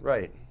guy, but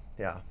Right.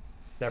 Yeah.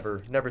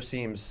 Never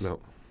seems no,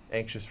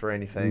 anxious for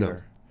anything. no,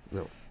 Or,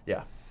 no.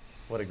 yeah.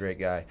 What a great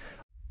guy.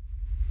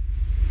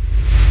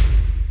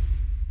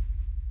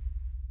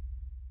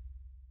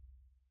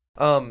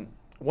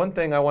 One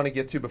thing I want to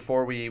get to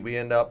before we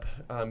end up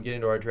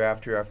getting to our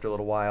draft here after a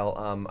little while,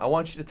 I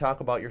want you to talk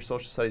about your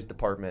social studies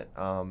department.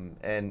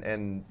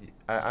 And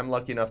I'm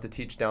lucky enough to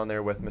teach down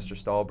there with Mr.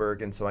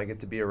 Stahlberg, and so I get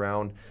to be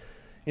around,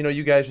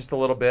 you guys just a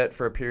little bit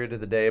for a period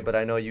of the day. But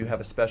I know you have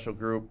a special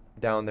group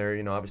down there.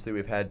 Obviously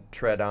we've had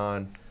Tread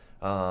on,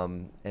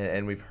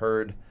 and we've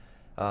heard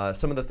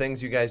some of the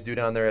things you guys do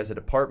down there as a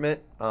department,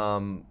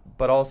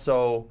 but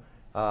also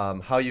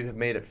how you have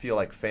made it feel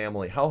like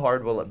family. How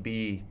hard will it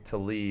be to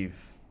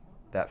leave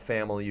that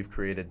family you've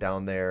created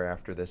down there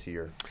after this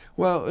year?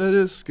 Well, it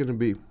is going to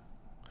be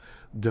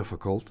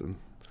difficult, and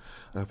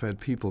I've had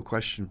people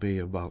question me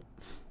about,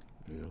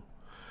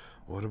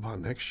 what about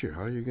next year?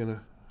 How are you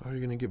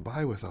gonna get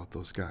by without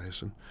those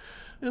guys? And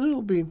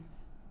it'll be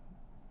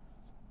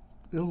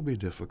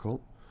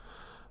difficult,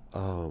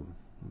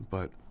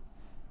 but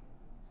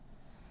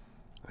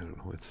I don't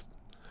know. It's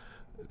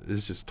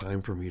just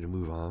time for me to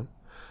move on.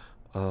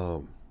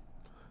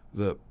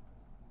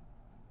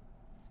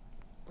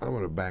 I'm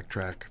going to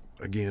backtrack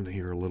again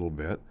here a little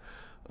bit.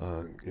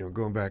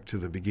 Going back to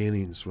the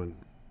beginnings when,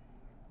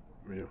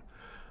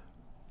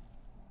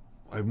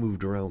 I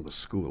moved around the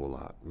school a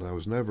lot, and I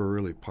was never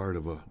really part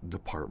of a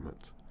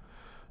department.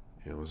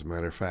 As a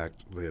matter of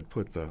fact, they had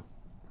put the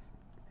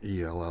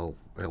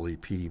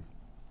LEP,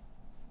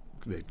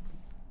 they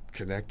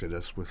connected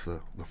us with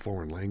the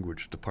foreign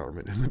language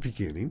department in the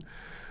beginning,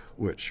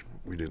 which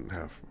we didn't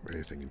have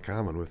anything in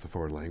common with the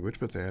foreign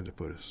language, but they had to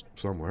put us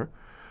somewhere.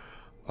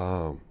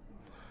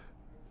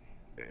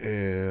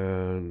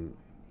 And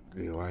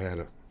I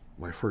had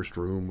my first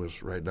room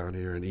was right down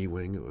here in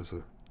E-Wing. It was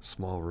a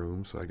small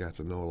room, so I got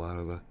to know a lot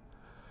of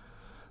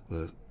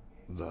the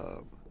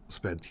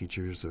sped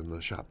teachers and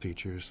the shop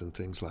teachers and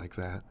things like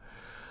that.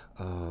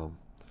 And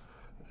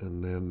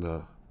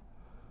then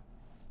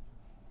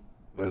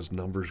as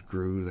numbers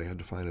grew, they had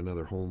to find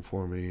another home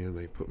for me, and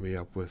they put me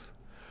up with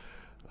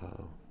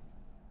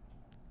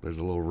there's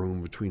a little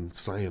room between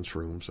science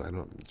rooms. I'm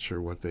not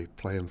sure what they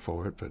planned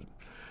for it, but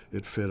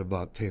it fit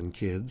about 10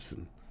 kids,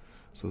 and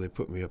so they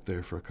put me up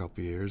there for a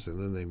couple of years, and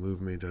then they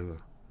moved me to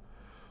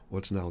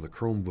what's now the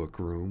Chromebook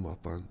room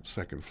up on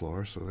second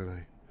floor. So then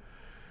I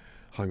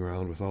hung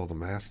around with all the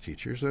math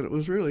teachers, and it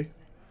was really,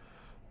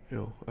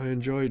 I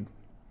enjoyed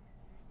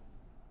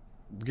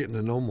getting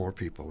to know more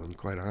people, and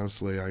quite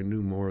honestly, I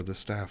knew more of the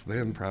staff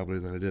then probably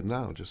than I did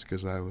now, just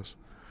because I was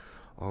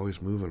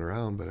always moving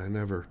around, but I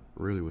never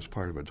really was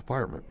part of a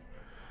department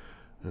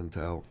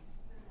until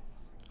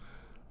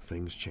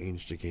things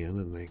changed again,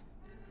 and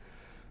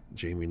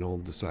Jamie Knoll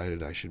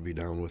decided I should be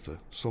down with the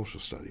social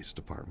studies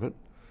department.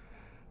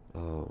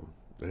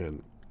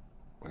 And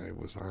I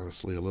was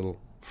honestly a little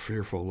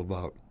fearful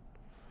about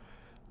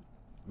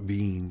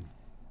being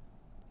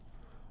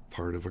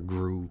part of a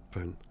group,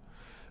 and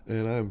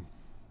I'm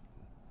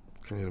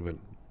kind of an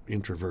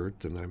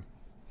introvert, and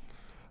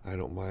I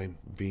don't mind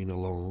being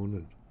alone,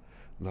 and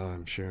now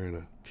I'm sharing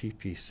a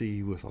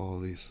TPC with all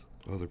these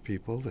other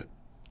people that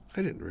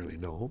I didn't really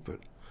know, but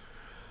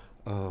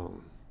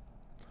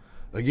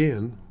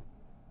again,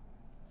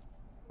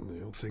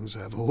 things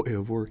have a way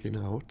of working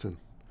out, and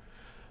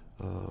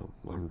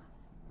I'm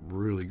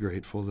really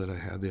grateful that I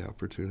had the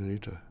opportunity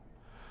to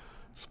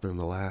spend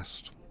the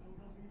last,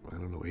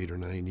 8 or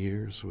 9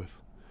 years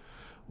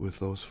with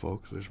those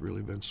folks. There's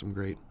really been some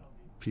great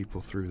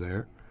people through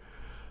there.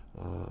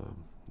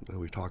 And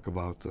we talk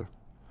about the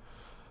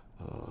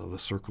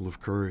circle of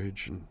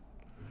courage, and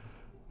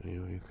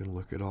you can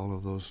look at all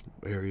of those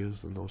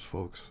areas, and those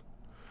folks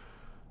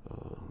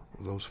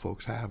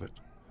have it.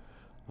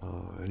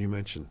 And you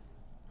mentioned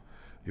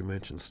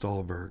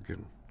Stahlberg,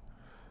 and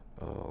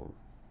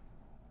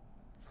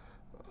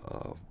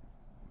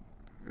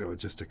it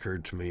just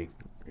occurred to me,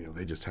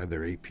 they just had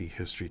their AP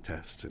history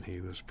test, and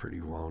he was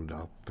pretty wound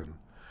up, and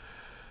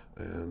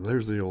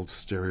there's the old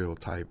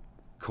stereotype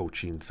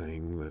coaching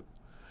thing that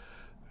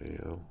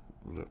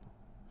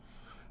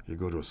you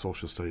go to a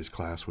social studies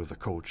class with a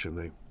coach, and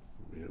they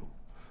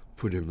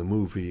put in the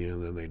movie,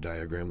 and then they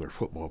diagram their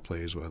football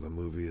plays while the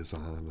movie is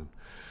on,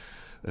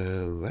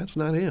 and that's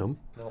not him.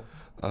 No.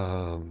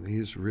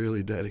 He's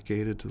really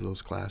dedicated to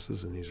those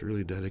classes, and he's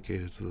really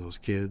dedicated to those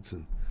kids,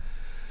 and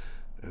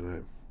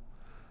I've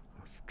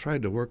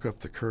tried to work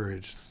up the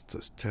courage to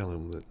tell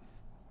him that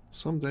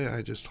someday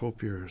I just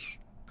hope you're as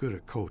good a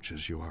coach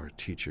as you are a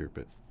teacher,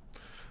 but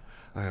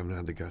I haven't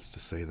had the guts to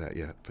say that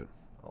yet, but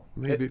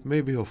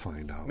maybe he'll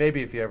find out.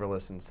 Maybe if he ever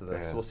listens to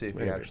this. Yeah, we'll see if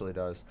he actually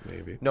does.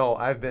 Maybe. No,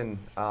 I've been,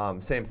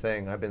 same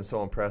thing. I've been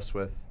so impressed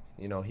with,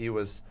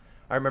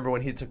 I remember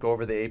when he took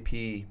over the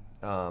AP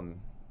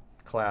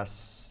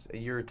class a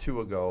year or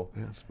two ago.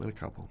 Yeah, it's been a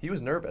couple. He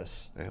was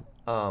nervous. Yeah.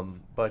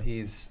 But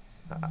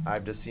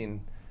I've just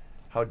seen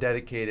how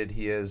dedicated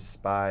he is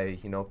by,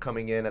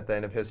 coming in at the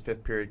end of his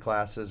fifth period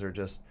classes, or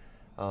just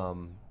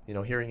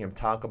hearing him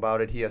talk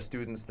about it. He has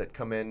students that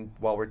come in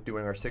while we're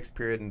doing our sixth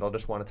period, and they'll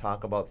just want to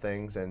talk about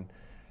things, and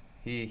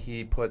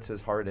he puts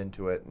his heart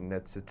into it, and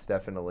it's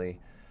definitely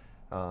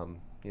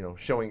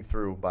showing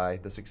through by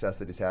the success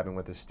that he's having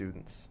with his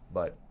students.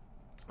 But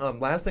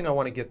last thing I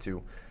want to get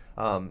to,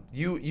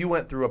 you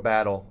went through a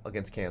battle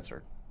against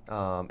cancer,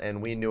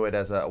 and we knew it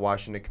as a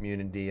Washington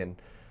community, and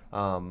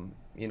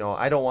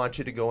I don't want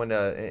you to go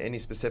into any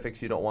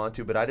specifics you don't want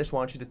to, but I just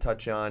want you to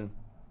touch on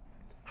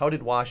how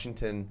did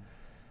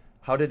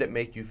it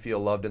make you feel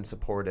loved and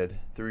supported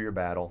through your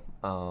battle?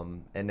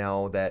 And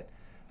now that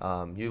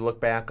you look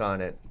back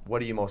on it,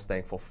 what are you most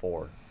thankful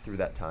for through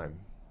that time?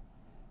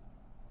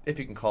 If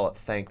you can call it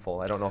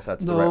thankful. I don't know if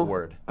that's the right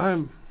word.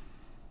 I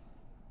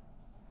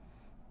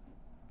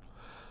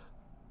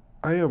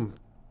am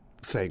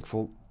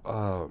thankful,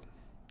 and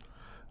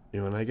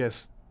I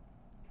guess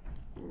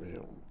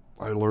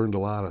I learned a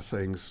lot of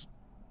things,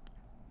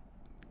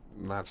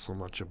 not so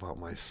much about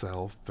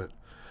myself, but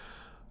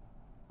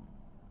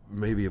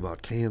maybe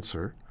about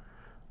cancer.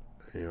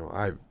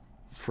 I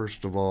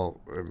first of all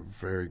am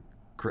very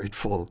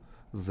grateful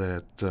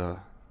that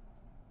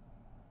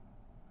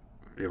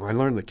I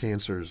learned that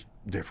cancer is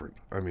different.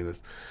 I mean,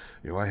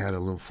 I had a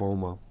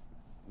lymphoma.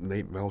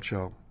 Nate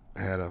Melchow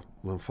had a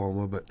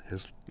lymphoma, but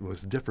his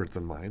was different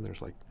than mine.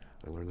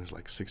 I learned there's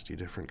like 60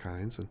 different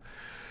kinds,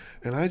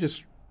 and I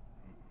just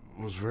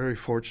was very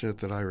fortunate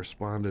that I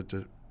responded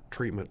to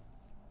treatment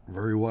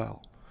very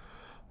well.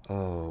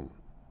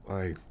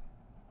 I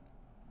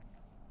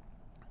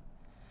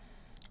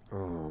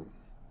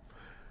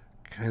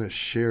kind of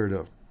shared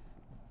a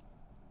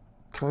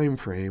time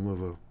frame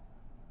of a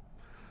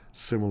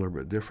similar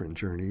but different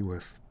journey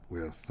with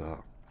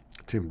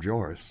Tim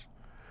Joris.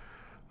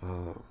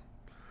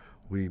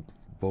 We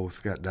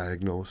both got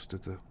diagnosed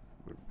at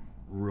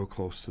real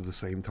close to the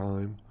same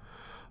time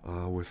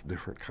with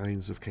different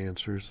kinds of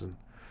cancers,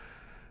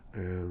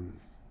 and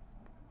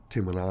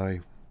Tim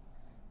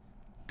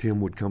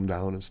would come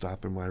down and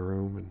stop in my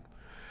room,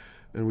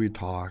 and we'd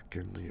talk,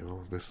 and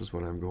this is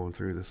what I'm going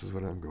through, this is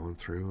what I'm going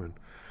through, and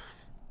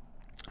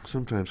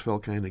sometimes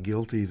felt kind of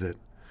guilty that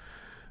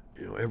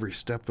every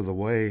step of the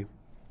way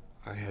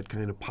I had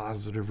kind of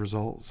positive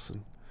results,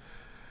 and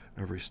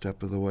every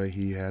step of the way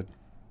he had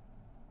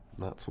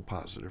not so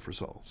positive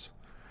results.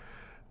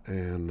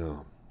 And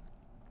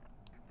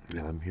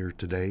I'm here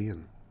today,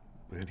 and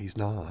he's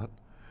not.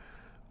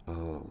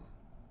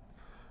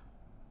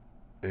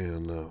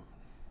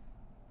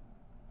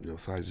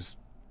 So I just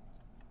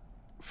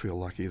feel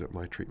lucky that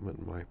my treatment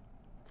and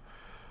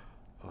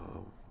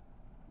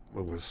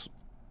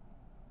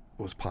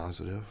was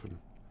positive, and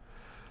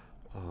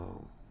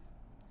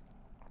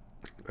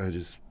I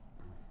just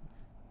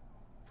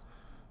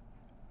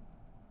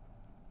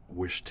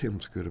wish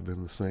Tim's could have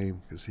been the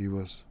same, because he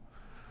was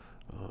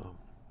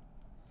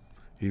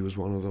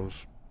one of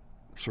those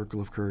circle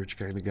of courage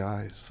kind of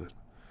guys that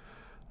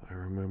I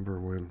remember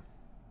when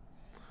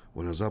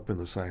I was up in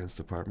the science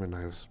department.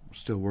 I was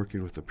still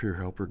working with the peer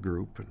helper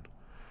group,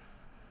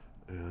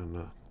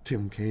 and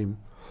Tim came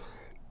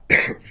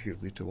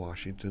to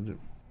Washington, and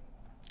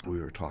we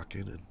were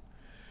talking, and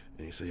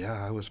he said,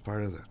 "Yeah, I was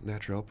part of the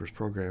Natural Helpers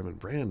program in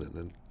Brandon."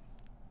 And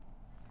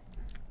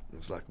I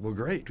was like, "Well,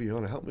 great. Do you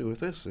want to help me with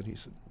this?" And he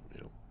said,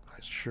 "I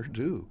sure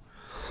do."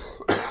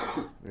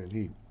 And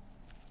he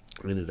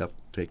ended up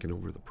taking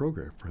over the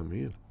program from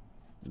me and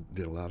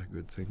did a lot of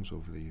good things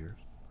over the years.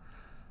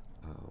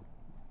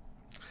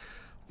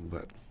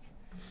 But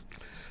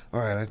all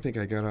right, I think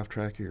I got off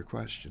track of your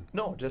question.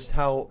 No, just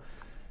how,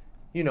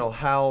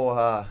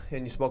 and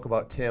you spoke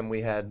about Tim. We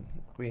had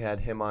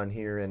him on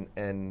here,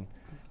 and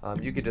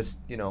you could just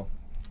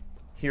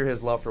hear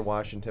his love for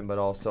Washington, but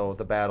also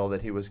the battle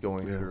that he was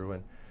going through,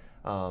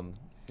 and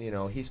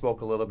he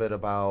spoke a little bit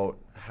about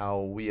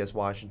how we as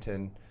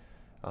Washington,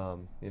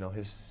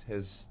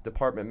 his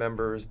department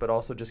members, but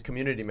also just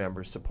community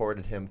members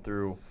supported him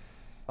through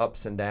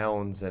ups and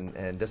downs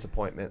and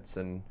disappointments,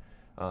 and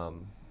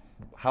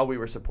how we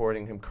were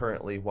supporting him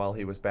currently while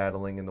he was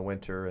battling in the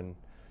winter and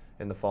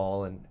in the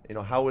fall. And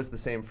how was the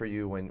same for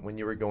you when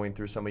you were going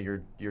through some of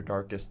your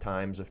darkest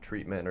times of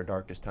treatment or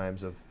darkest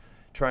times of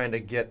trying to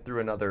get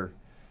through another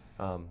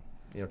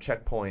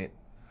checkpoint?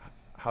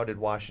 How did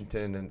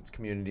Washington and its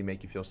community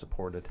make you feel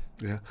supported?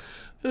 Yeah,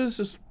 it's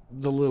just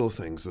the little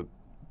things that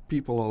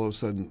people all of a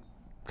sudden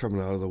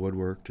coming out of the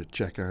woodwork to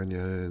check on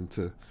you and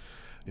to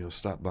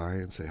stop by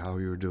and say how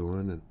you were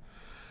doing, and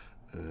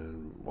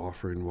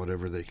offering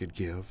whatever they could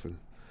give, and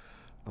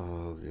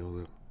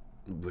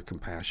the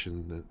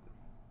compassion that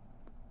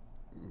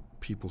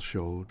people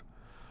showed.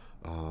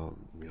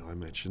 I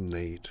mentioned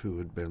Nate, who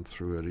had been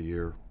through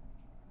it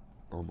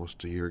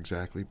almost a year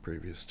exactly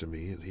previous to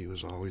me, and he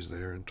was always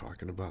there and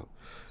talking about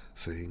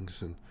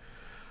things. And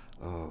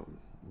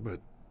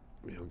but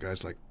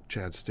guys like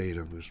Chad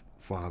Statham, whose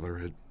father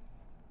had,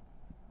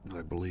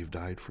 I believe,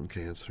 died from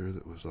cancer,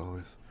 that was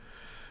always,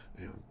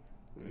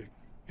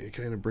 it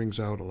kind of brings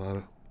out a lot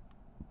of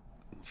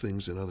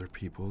things in other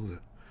people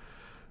that,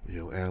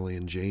 Allie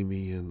and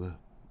Jamie in the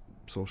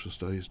social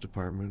studies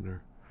department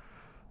are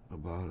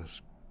about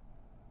as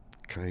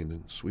kind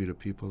and sweet of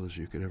people as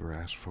you could ever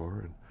ask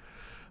for,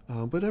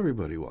 and but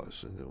everybody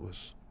was, and it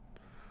was,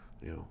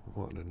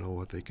 wanting to know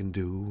what they can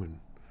do, and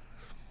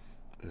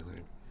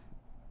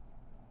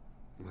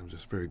I'm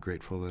just very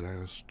grateful that I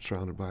was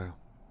surrounded by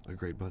a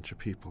great bunch of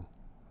people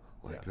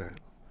like that.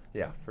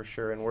 Yeah, for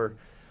sure. And we're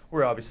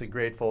obviously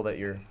grateful that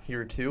you're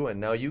here too. And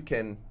now you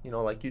can,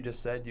 like you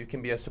just said, you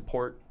can be a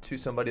support to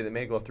somebody that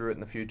may go through it in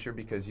the future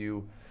because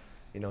you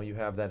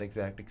have that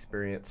exact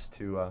experience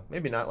to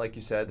maybe not like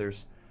you said.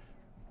 There's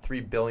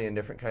 3 billion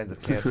different kinds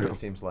of cancer it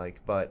seems like,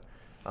 but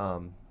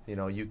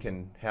you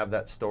can have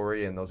that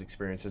story and those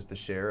experiences to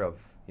share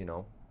of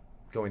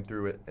going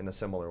through it in a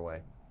similar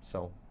way.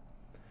 So.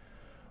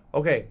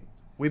 Okay,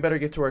 we better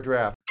get to our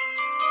draft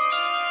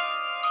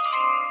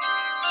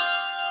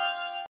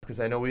because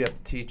I know we have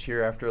to teach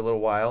here after a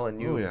little while,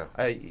 and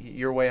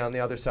you're way on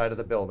the other side of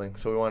the building,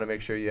 so we want to make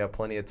sure you have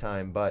plenty of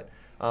time. But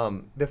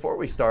before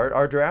we start,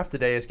 our draft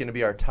today is going to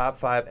be our top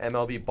 5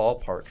 MLB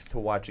ballparks to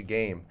watch a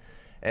game.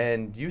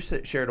 And you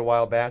shared a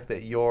while back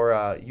that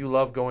you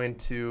love going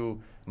to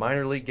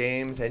minor league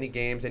games, any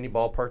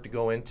ballpark to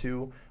go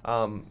into.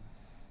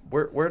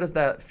 Where does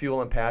that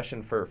fuel and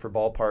passion for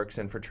ballparks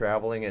and for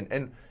traveling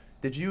and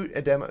did you,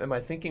 am I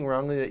thinking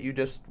wrongly that you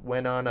just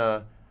went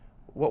on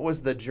what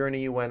was the journey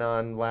you went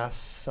on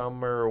last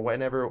summer,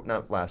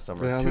 not last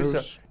summer,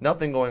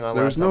 nothing going on last summer.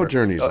 There was no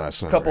journeys last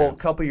summer.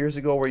 Couple years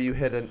ago where you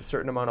hit a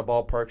certain amount of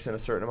ballparks in a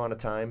certain amount of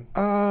time?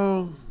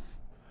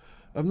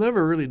 I've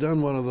never really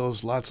done one of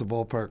those lots of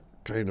ballpark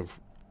kind of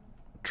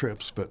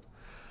trips, but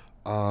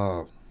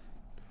high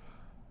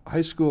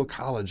school,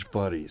 college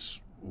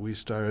buddies, we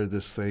started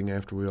this thing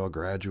after we all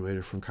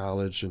graduated from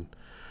college, and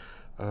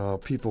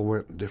people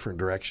went in different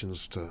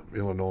directions to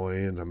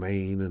Illinois and to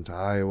Maine and to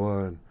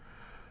Iowa, and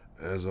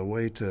as a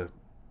way to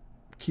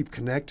keep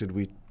connected,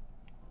 we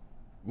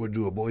would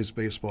do a boys'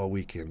 baseball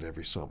weekend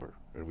every summer,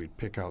 and we'd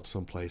pick out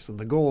some place, and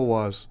the goal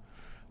was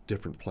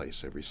different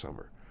place every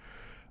summer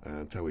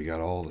until we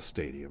got all the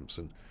stadiums,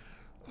 and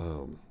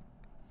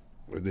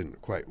it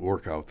didn't quite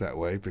work out that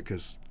way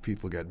because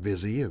people got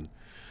busy, and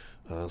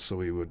so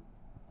we would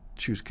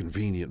choose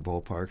convenient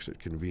ballparks at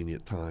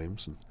convenient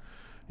times, and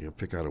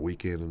pick out a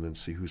weekend and then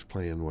see who's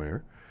playing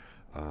where.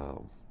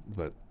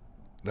 But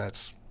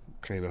that's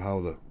kind of how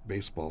the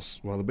baseball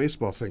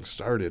thing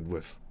started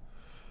with,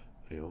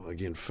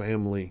 again,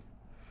 family.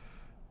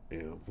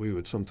 We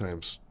would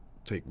sometimes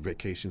take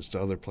vacations to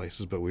other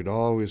places, but we'd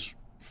always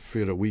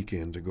fit a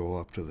weekend to go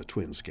up to the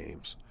Twins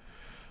games.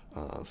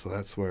 So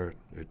that's where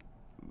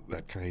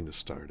that kind of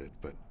started.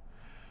 But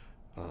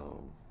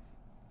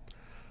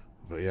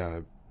yeah,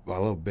 I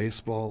love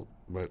baseball,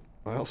 but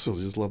I also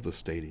just love the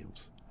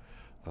stadiums.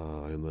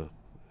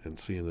 And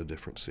seeing the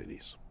different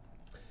cities.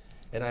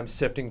 And I'm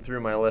sifting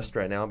through my list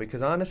right now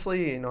because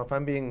honestly, if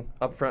I'm being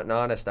upfront and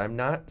honest, I'm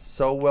not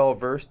so well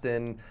versed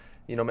in,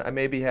 I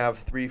maybe have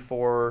 3,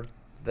 4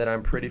 that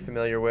I'm pretty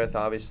familiar with.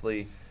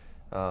 Obviously,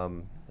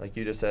 like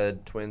you just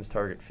said, Twins,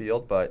 Target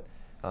Field, but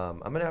I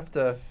want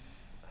to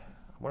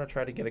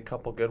try to get a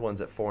couple good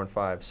ones at 4 and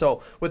 5.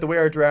 So with the way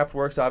our draft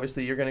works,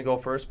 obviously you're going to go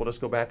first. We'll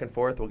just go back and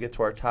forth. We'll get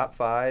to our top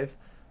 5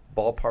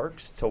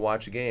 ballparks to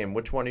watch a game.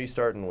 Which one are you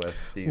starting with,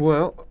 Steve?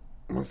 Well,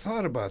 I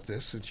thought about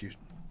this since you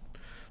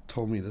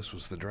told me this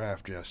was the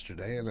draft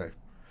yesterday, and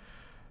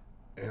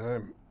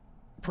I'm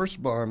first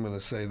of all, I'm going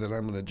to say that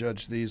I'm going to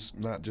judge these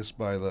not just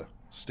by the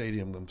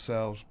stadium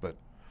themselves, but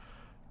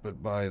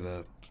by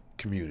the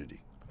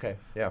community. Okay.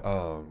 Yeah.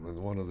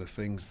 And one of the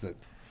things that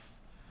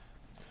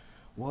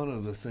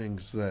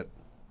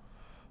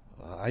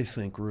I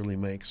think really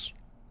makes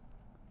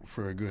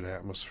for a good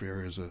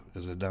atmosphere is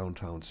a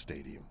downtown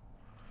stadium.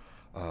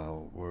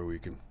 Where you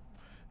can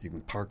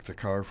park the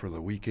car for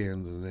the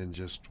weekend and then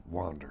just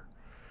wander.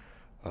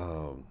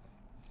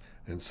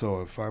 And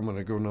so if I'm going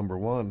to go number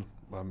 1,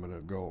 I'm going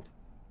to go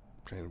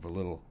kind of a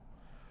little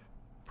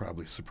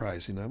probably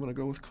surprising. I'm going to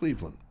go with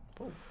Cleveland.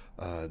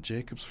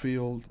 Jacobs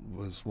Field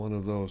was one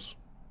of those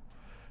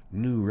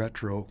new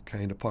retro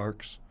kind of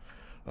parks.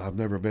 I've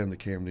never been to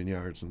Camden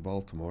Yards in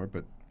Baltimore,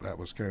 but that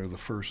was kind of the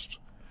first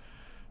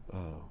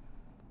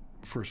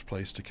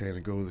place to kind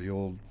of go to the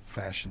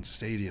old-fashioned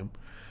stadium.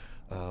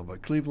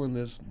 But Cleveland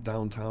is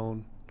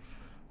downtown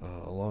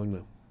along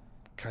the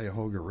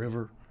Cuyahoga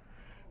River,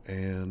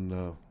 and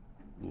a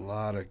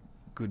lot of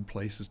good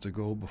places to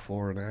go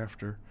before and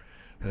after.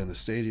 And the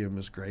stadium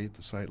is great.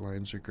 The sight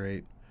lines are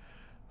great.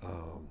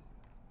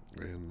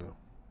 And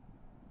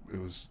it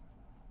was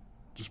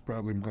just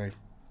probably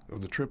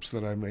of the trips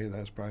that I made,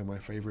 that's probably my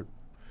favorite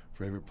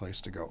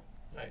place to go.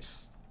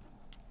 Nice.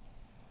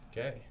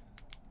 Okay.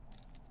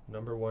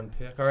 Number 1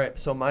 pick. All right,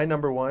 so my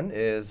number 1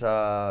 is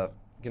going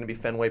to be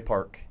Fenway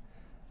Park.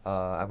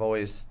 I've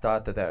always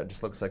thought that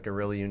just looks like a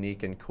really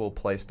unique and cool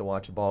place to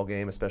watch a ball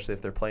game, especially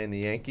if they're playing the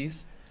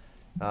Yankees.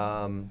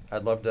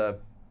 I'd love to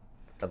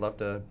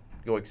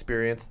go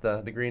experience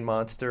the Green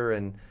Monster,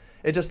 and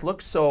it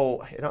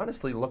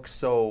honestly looks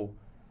so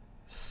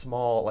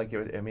small.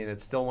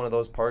 It's still one of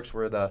those parks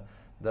where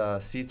the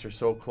seats are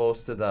so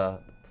close to the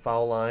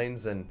foul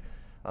lines, and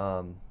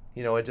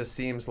it just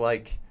seems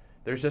like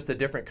there's just a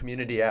different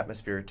community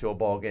atmosphere to a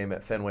ball game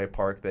at Fenway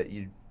Park that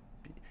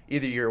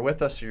either you're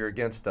with us or you're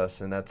against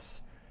us, and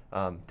that's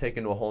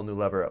taken to a whole new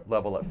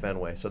level at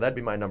Fenway. So that'd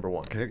be my number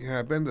one. Okay, yeah,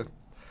 I've been to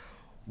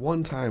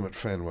one time at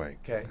Fenway,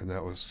 Okay. and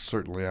that was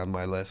certainly on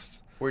my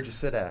list. Where'd you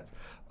sit at?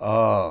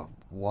 Wow.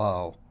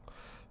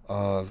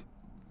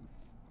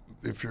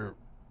 If you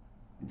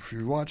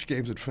watch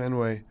games at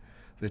Fenway,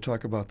 they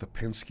talk about the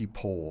Penske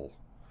pole,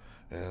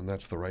 and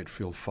that's the right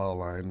field foul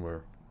line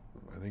where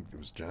I think it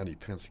was Johnny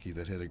Penske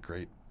that hit a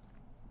great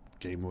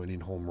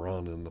game-winning home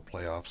run in the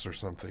playoffs or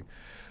something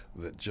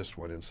that just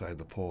went inside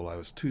the pole. I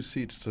was 2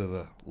 seats to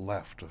the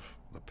left of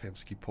the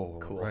Penske pole,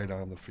 Cool. right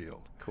on the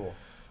field. Cool.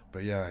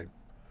 But yeah, I'm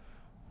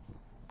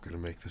going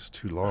to make this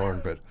too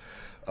long, but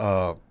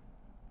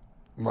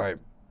my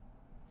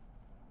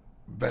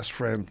best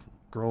friend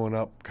growing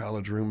up,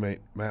 college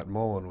roommate Matt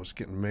Mullen, was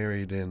getting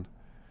married in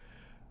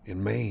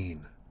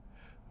Maine,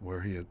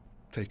 where he had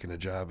taken a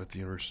job at the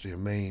University of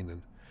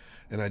Maine,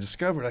 and I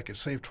discovered I could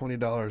save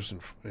 $20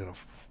 in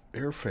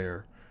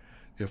airfare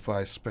if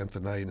I spent the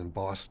night in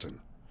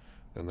Boston,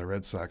 and the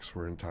Red Sox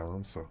were in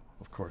town, so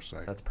of course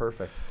I That's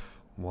perfect.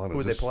 wanted. Who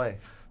would they play?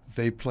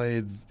 They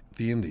played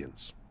the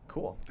Indians.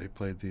 Cool. They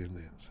played the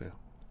Indians. Yeah.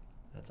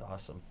 That's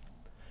awesome.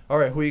 All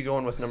right, who are you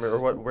going with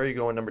where are you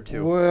going number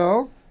 2?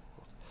 Well,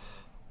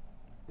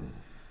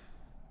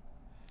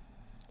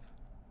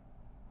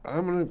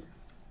 I'm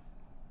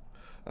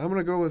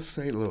gonna go with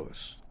St.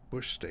 Louis,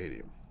 Busch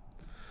Stadium.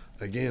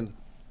 Again,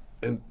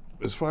 and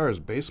as far as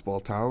baseball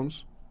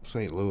towns,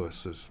 St.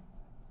 Louis is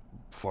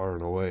far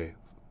and away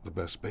the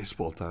best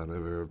baseball town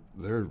ever.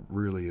 They're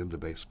really into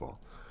baseball,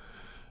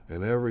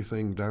 and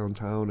everything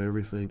downtown,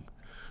 everything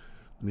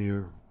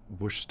near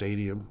Busch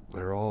Stadium,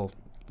 they're all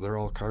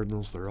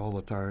Cardinals. They're all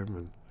the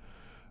time,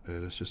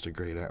 and it's just a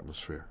great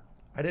atmosphere.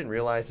 I didn't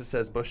realize it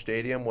says Busch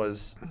Stadium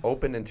was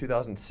opened in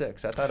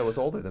 2006. I thought it was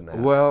older than that.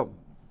 Well,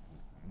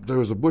 there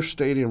was a Busch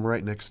Stadium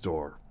right next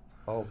door.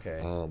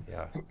 Okay.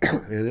 Yeah.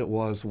 And it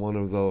was one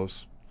of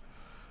those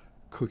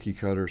cookie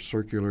cutter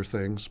circular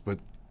things, but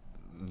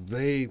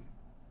they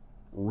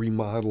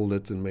remodeled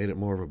it and made it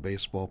more of a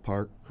baseball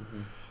park.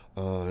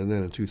 Mm-hmm. And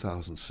then in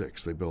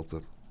 2006, they built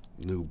the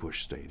new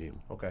Busch Stadium.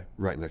 Okay.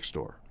 Right next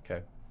door.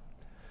 Okay.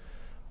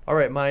 All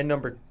right, my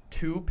number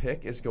 2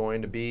 pick is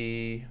going to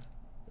be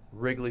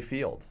Wrigley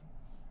Field.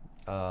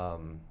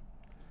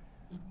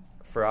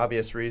 For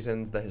obvious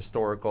reasons, the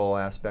historical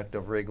aspect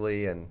of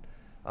Wrigley, and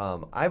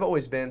I've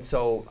always been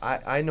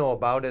I know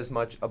about as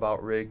much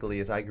about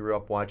Wrigley as I grew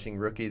up watching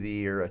Rookie of the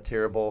Year, a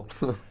terrible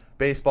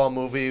baseball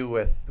movie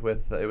with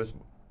it was,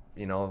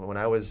 when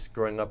I was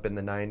growing up in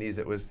the 90s,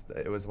 it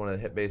was one of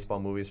the hit baseball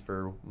movies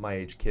for my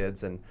age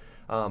kids, and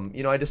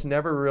I just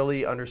never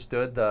really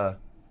understood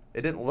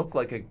it didn't look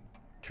like a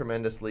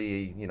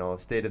tremendously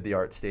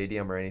state-of-the-art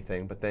stadium or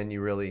anything, but then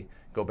you really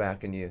go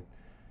back and you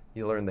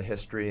learn the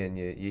history and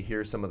you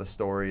hear some of the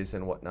stories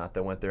and whatnot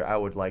that went there. I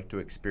would like to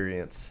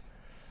experience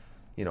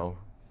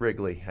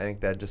Wrigley. I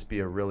think that'd just be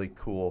a really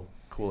cool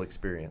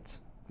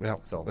experience. Yeah,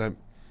 so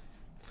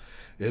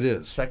it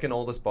is second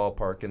oldest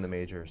ballpark in the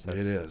majors. It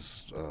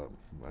is.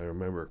 I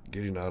remember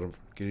getting out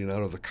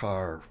of the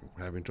car,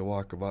 having to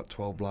walk about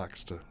 12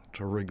 blocks to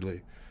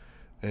Wrigley,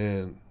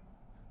 and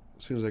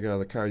as soon as I got out of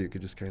the car, you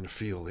could just kind of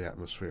feel the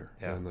atmosphere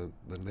and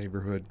the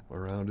neighborhood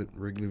around it.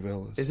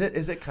 Wrigleyville is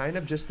it kind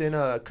of just in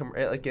a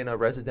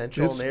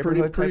residential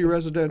neighborhood? It's pretty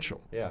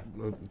residential. Yeah.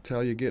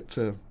 Until you get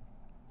to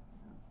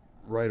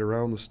right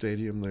around the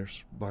stadium,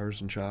 there's bars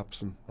and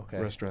shops and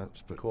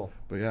restaurants. But cool.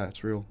 But yeah,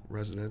 it's real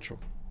residential.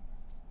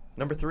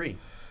 Number 3.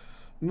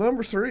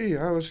 Number 3,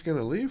 I was going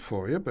to leave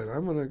for you, but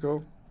I'm going to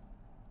go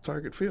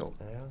Target Field.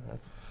 Yeah, that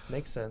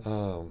makes sense.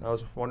 I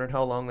was wondering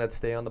how long that'd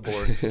stay on the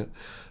board.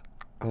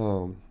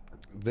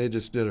 They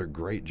just did a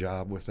great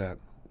job with that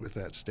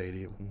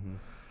stadium.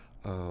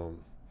 Mm-hmm.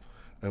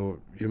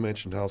 And you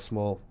mentioned how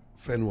small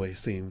Fenway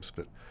seems,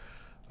 but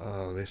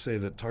they say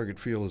that Target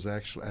Field is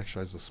actually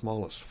has the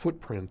smallest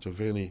footprint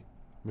of any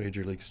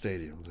major league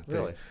stadium.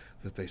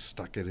 That they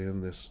stuck it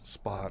in this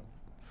spot,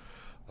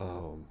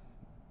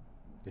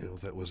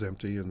 that was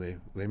empty, and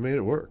they made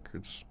it work.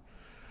 It's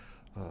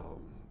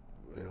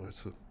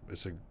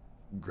it's a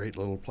great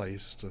little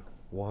place to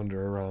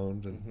wander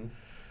around,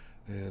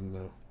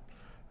 and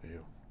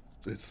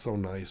it's so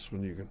nice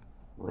when you can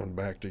run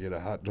back to get a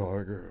hot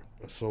dog or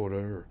a soda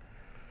or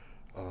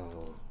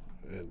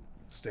and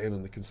stand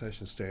in the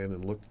concession stand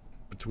and look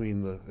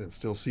between and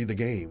still see the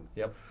game.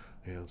 Yep.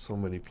 So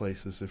many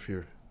places, if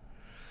you're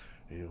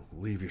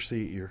leave your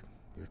seat, you're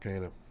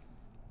kind of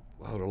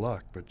out of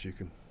luck, but you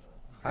can.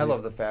 I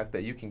love the fact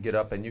that you can get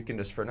up and you can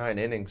just, for 9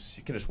 innings,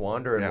 you can just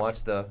wander and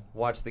watch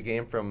the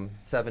game from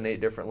 7, 8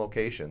 different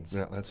locations.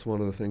 Yeah, that's one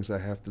of the things I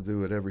have to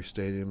do at every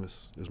stadium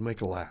is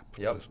make a lap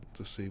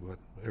to see what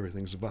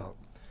everything's about.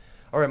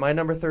 All right, my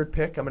number 3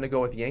 pick, I'm going to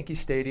go with Yankee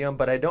Stadium,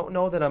 but I don't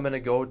know that I'm going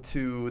to go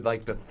to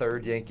like the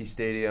 3rd Yankee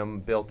Stadium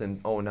built in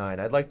 '09.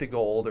 I'd like to go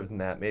older than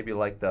that, maybe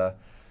like I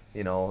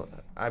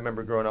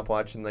remember growing up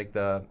watching like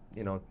the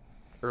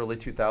early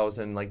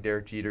 2000 like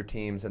Derek Jeter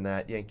teams in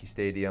that Yankee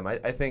Stadium. I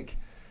think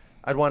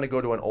I'd want to go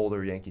to an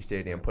older Yankee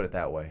Stadium, put it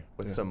that way,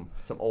 with some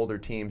older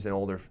teams and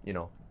older,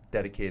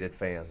 dedicated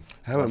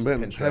fans. Haven't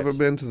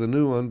been to the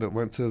new one, but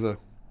went to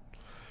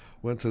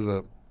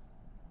the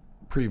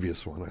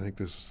previous one. I think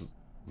this is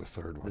the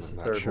third one. This is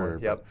I'm the not third sure,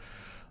 one. Yep.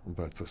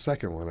 But the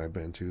second one I've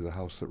been to, the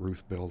house that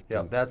Ruth built.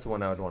 Yep, that's the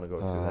one I would want to go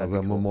to.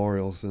 The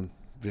memorials in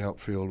the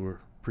outfield were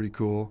pretty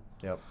cool.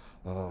 Yep.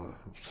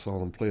 Saw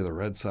them play the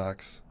Red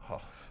Sox. Oh,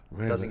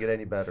 doesn't get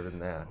any better than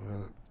that.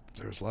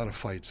 There was a lot of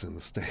fights in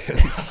the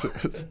stands.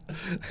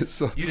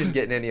 So, you didn't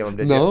get in any of them,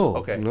 did you? No.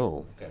 Okay.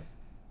 No. Okay.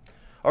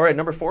 All right,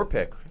 number 4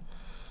 pick.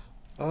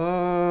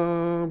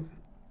 I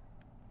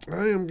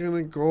am going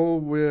to go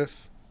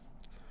with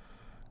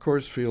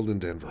Coors Field in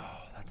Denver.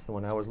 Oh, that's the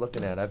one I was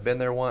looking at. I've been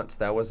there once.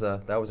 That was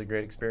a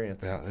great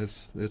experience. Yeah,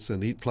 it's a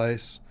neat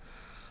place.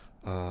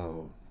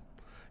 God,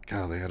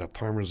 they had a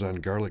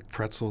Parmesan garlic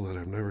pretzel that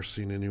I've never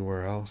seen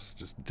anywhere else,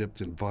 just dipped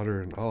in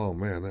butter, and oh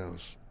man, that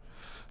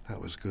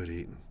was good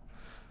eating.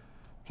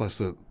 Plus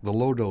the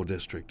Lodo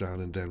district down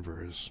in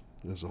Denver is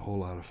a whole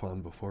lot of fun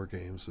before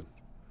games and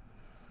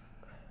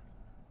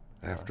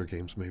after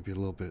games maybe a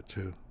little bit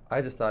too.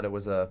 I just thought it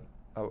was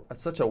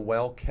such a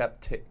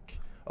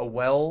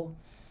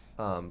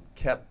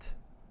kept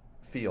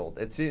field.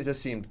 It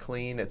just seemed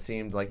clean. It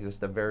seemed like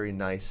just a very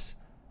nice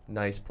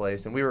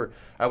place. And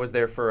I was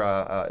there for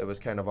I was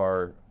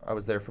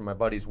there for my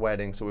buddy's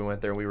wedding, so we went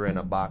there and we were in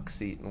a box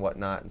seat and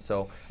whatnot. And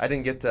so I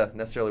didn't get to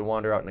necessarily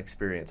wander out and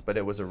experience, but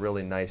it was a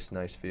really nice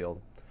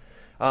field.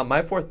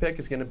 My 4th pick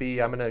is going to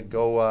be, I'm going to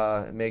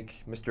go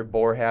make Mr.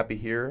 Bohr happy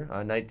here,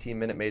 19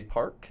 Minute Maid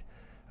Park,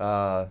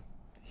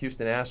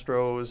 Houston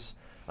Astros.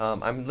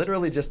 I'm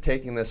literally just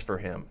taking this for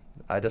him.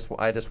 I just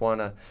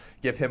want to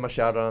give him a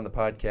shout out on the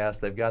podcast.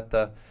 They've got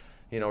the,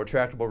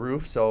 retractable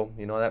roof, so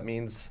that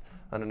means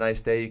on a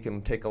nice day you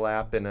can take a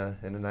lap in a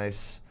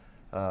nice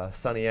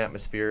sunny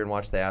atmosphere and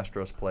watch the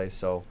Astros play.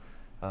 So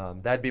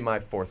that'd be my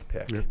 4th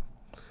pick. Yeah.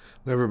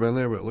 Never been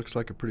there, but it looks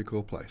like a pretty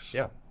cool place.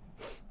 Yeah.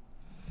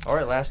 All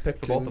right, last pick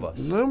for both of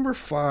us. Number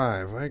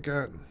 5, I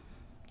got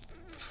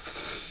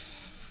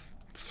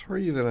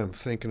 3 that I'm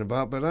thinking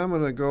about, but I'm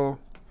going to go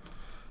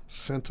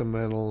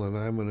sentimental, and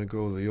I'm going to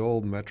go the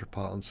old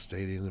Metropolitan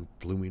Stadium in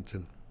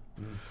Bloomington.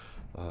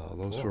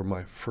 Those Cool. were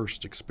my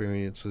first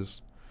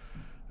experiences,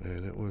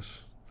 and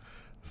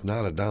it's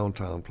not a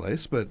downtown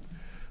place, but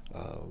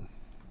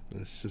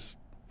it's just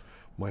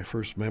my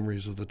first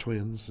memories of the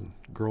Twins and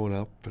growing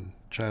up and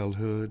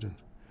childhood,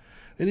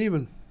 and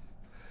even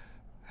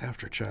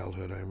after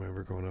childhood, I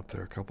remember going up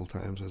there a couple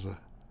times as a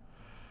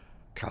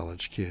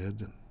college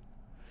kid.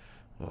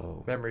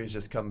 And Memories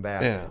just come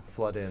back,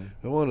 flood in.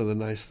 And one of the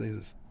nice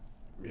things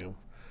is,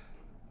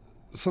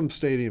 some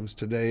stadiums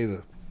today,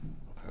 the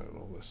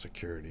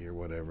security or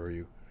whatever,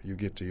 you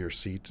get to your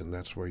seat and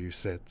that's where you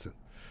sit.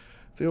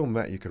 The old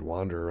Met, you could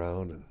wander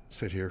around and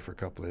sit here for a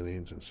couple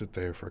innings and sit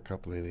there for a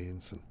couple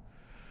innings. And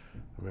I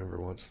remember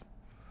once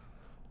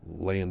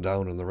laying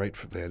down in the right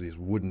field. They had these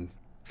wooden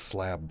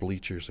slab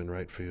bleachers in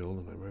right field,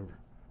 and I remember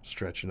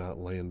stretching out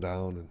and laying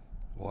down and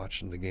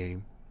watching the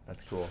game.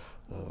 That's cool.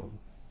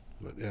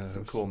 But yeah,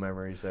 some cool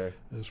memories there.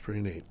 It was pretty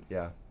neat.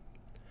 Yeah.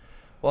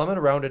 Well, I'm going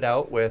to round it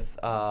out with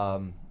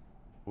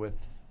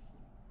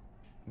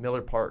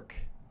Miller Park.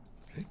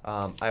 Okay.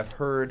 I've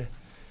heard.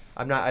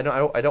 I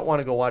don't want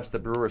to go watch the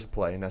Brewers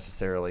play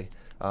necessarily.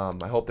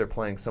 I hope they're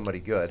playing somebody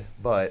good,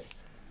 but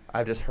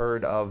I've just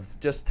heard of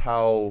just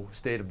how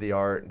state of the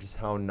art and just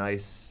how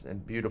nice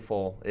and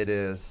beautiful it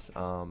is.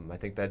 I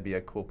think that'd be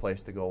a cool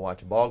place to go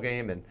watch a ball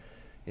game, and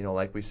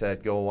like we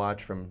said, go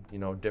watch from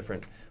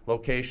different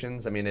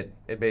locations. I mean,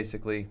 it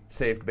basically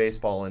saved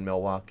baseball in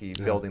Milwaukee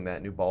building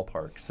that new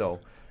ballpark. So,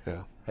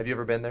 yeah. Have you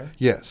ever been there?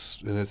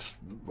 Yes, and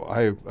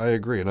I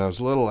agree, and I was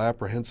a little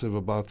apprehensive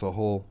about the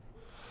whole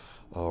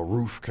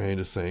roof kind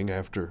of thing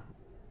after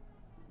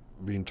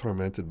being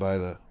tormented by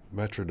the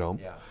Metrodome.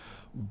 Yeah.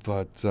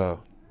 But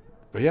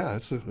yeah,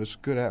 it's a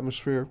good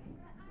atmosphere,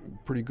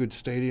 pretty good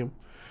stadium.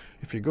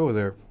 If you go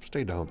there,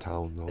 stay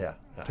downtown though. Yeah.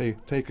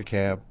 Take a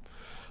cab.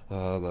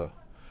 There's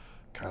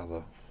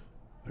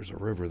a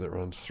river that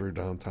runs through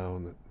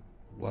downtown. That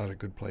a lot of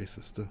good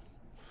places to.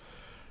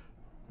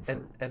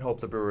 And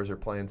hope the Brewers are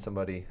playing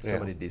somebody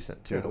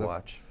decent too to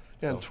watch.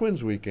 Yeah, and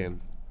Twins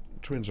weekend.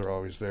 Twins are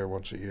always there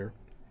once a year.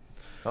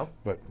 Oh.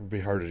 But it'd be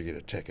harder to get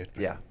a ticket.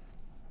 Yeah.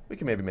 We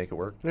can maybe make it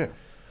work. Yeah.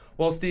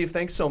 Well, Steve,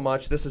 thanks so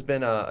much. This has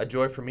been a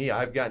joy for me.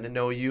 I've gotten to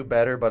know you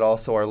better, but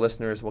also our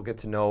listeners will get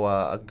to know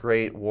a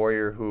great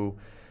warrior who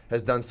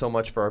has done so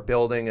much for our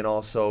building and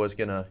also is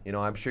going to,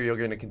 I'm sure you're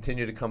going to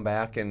continue to come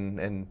back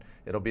and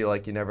it'll be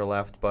like you never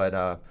left.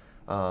 But,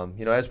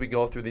 as we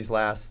go through these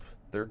last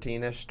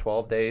 13-ish,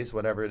 12 days,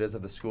 whatever it is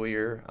of the school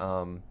year,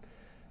 hope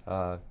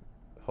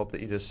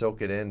that you just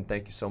soak it in.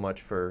 Thank you so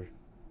much for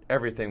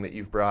everything that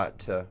you've brought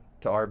to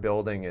our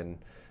building and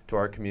to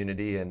our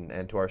community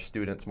and to our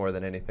students more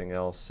than anything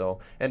else. So,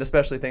 and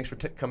especially thanks for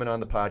coming on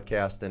the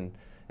podcast and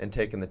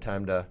taking the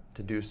time to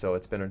do so.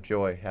 It's been a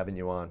joy having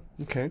you on.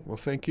 Okay. Well,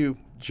 thank you,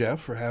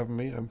 Jeff, for having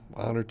me. I'm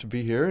honored to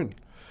be here, and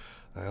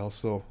I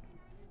also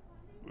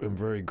am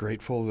very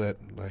grateful that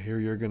I hear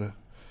you're going to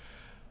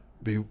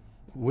be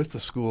with the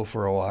school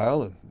for a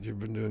while, and you've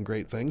been doing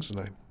great things, and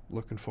I'm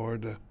looking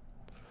forward to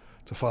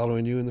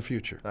following you in the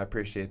future. I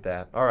appreciate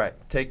that. All right.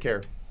 Take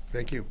care.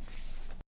 Thank you.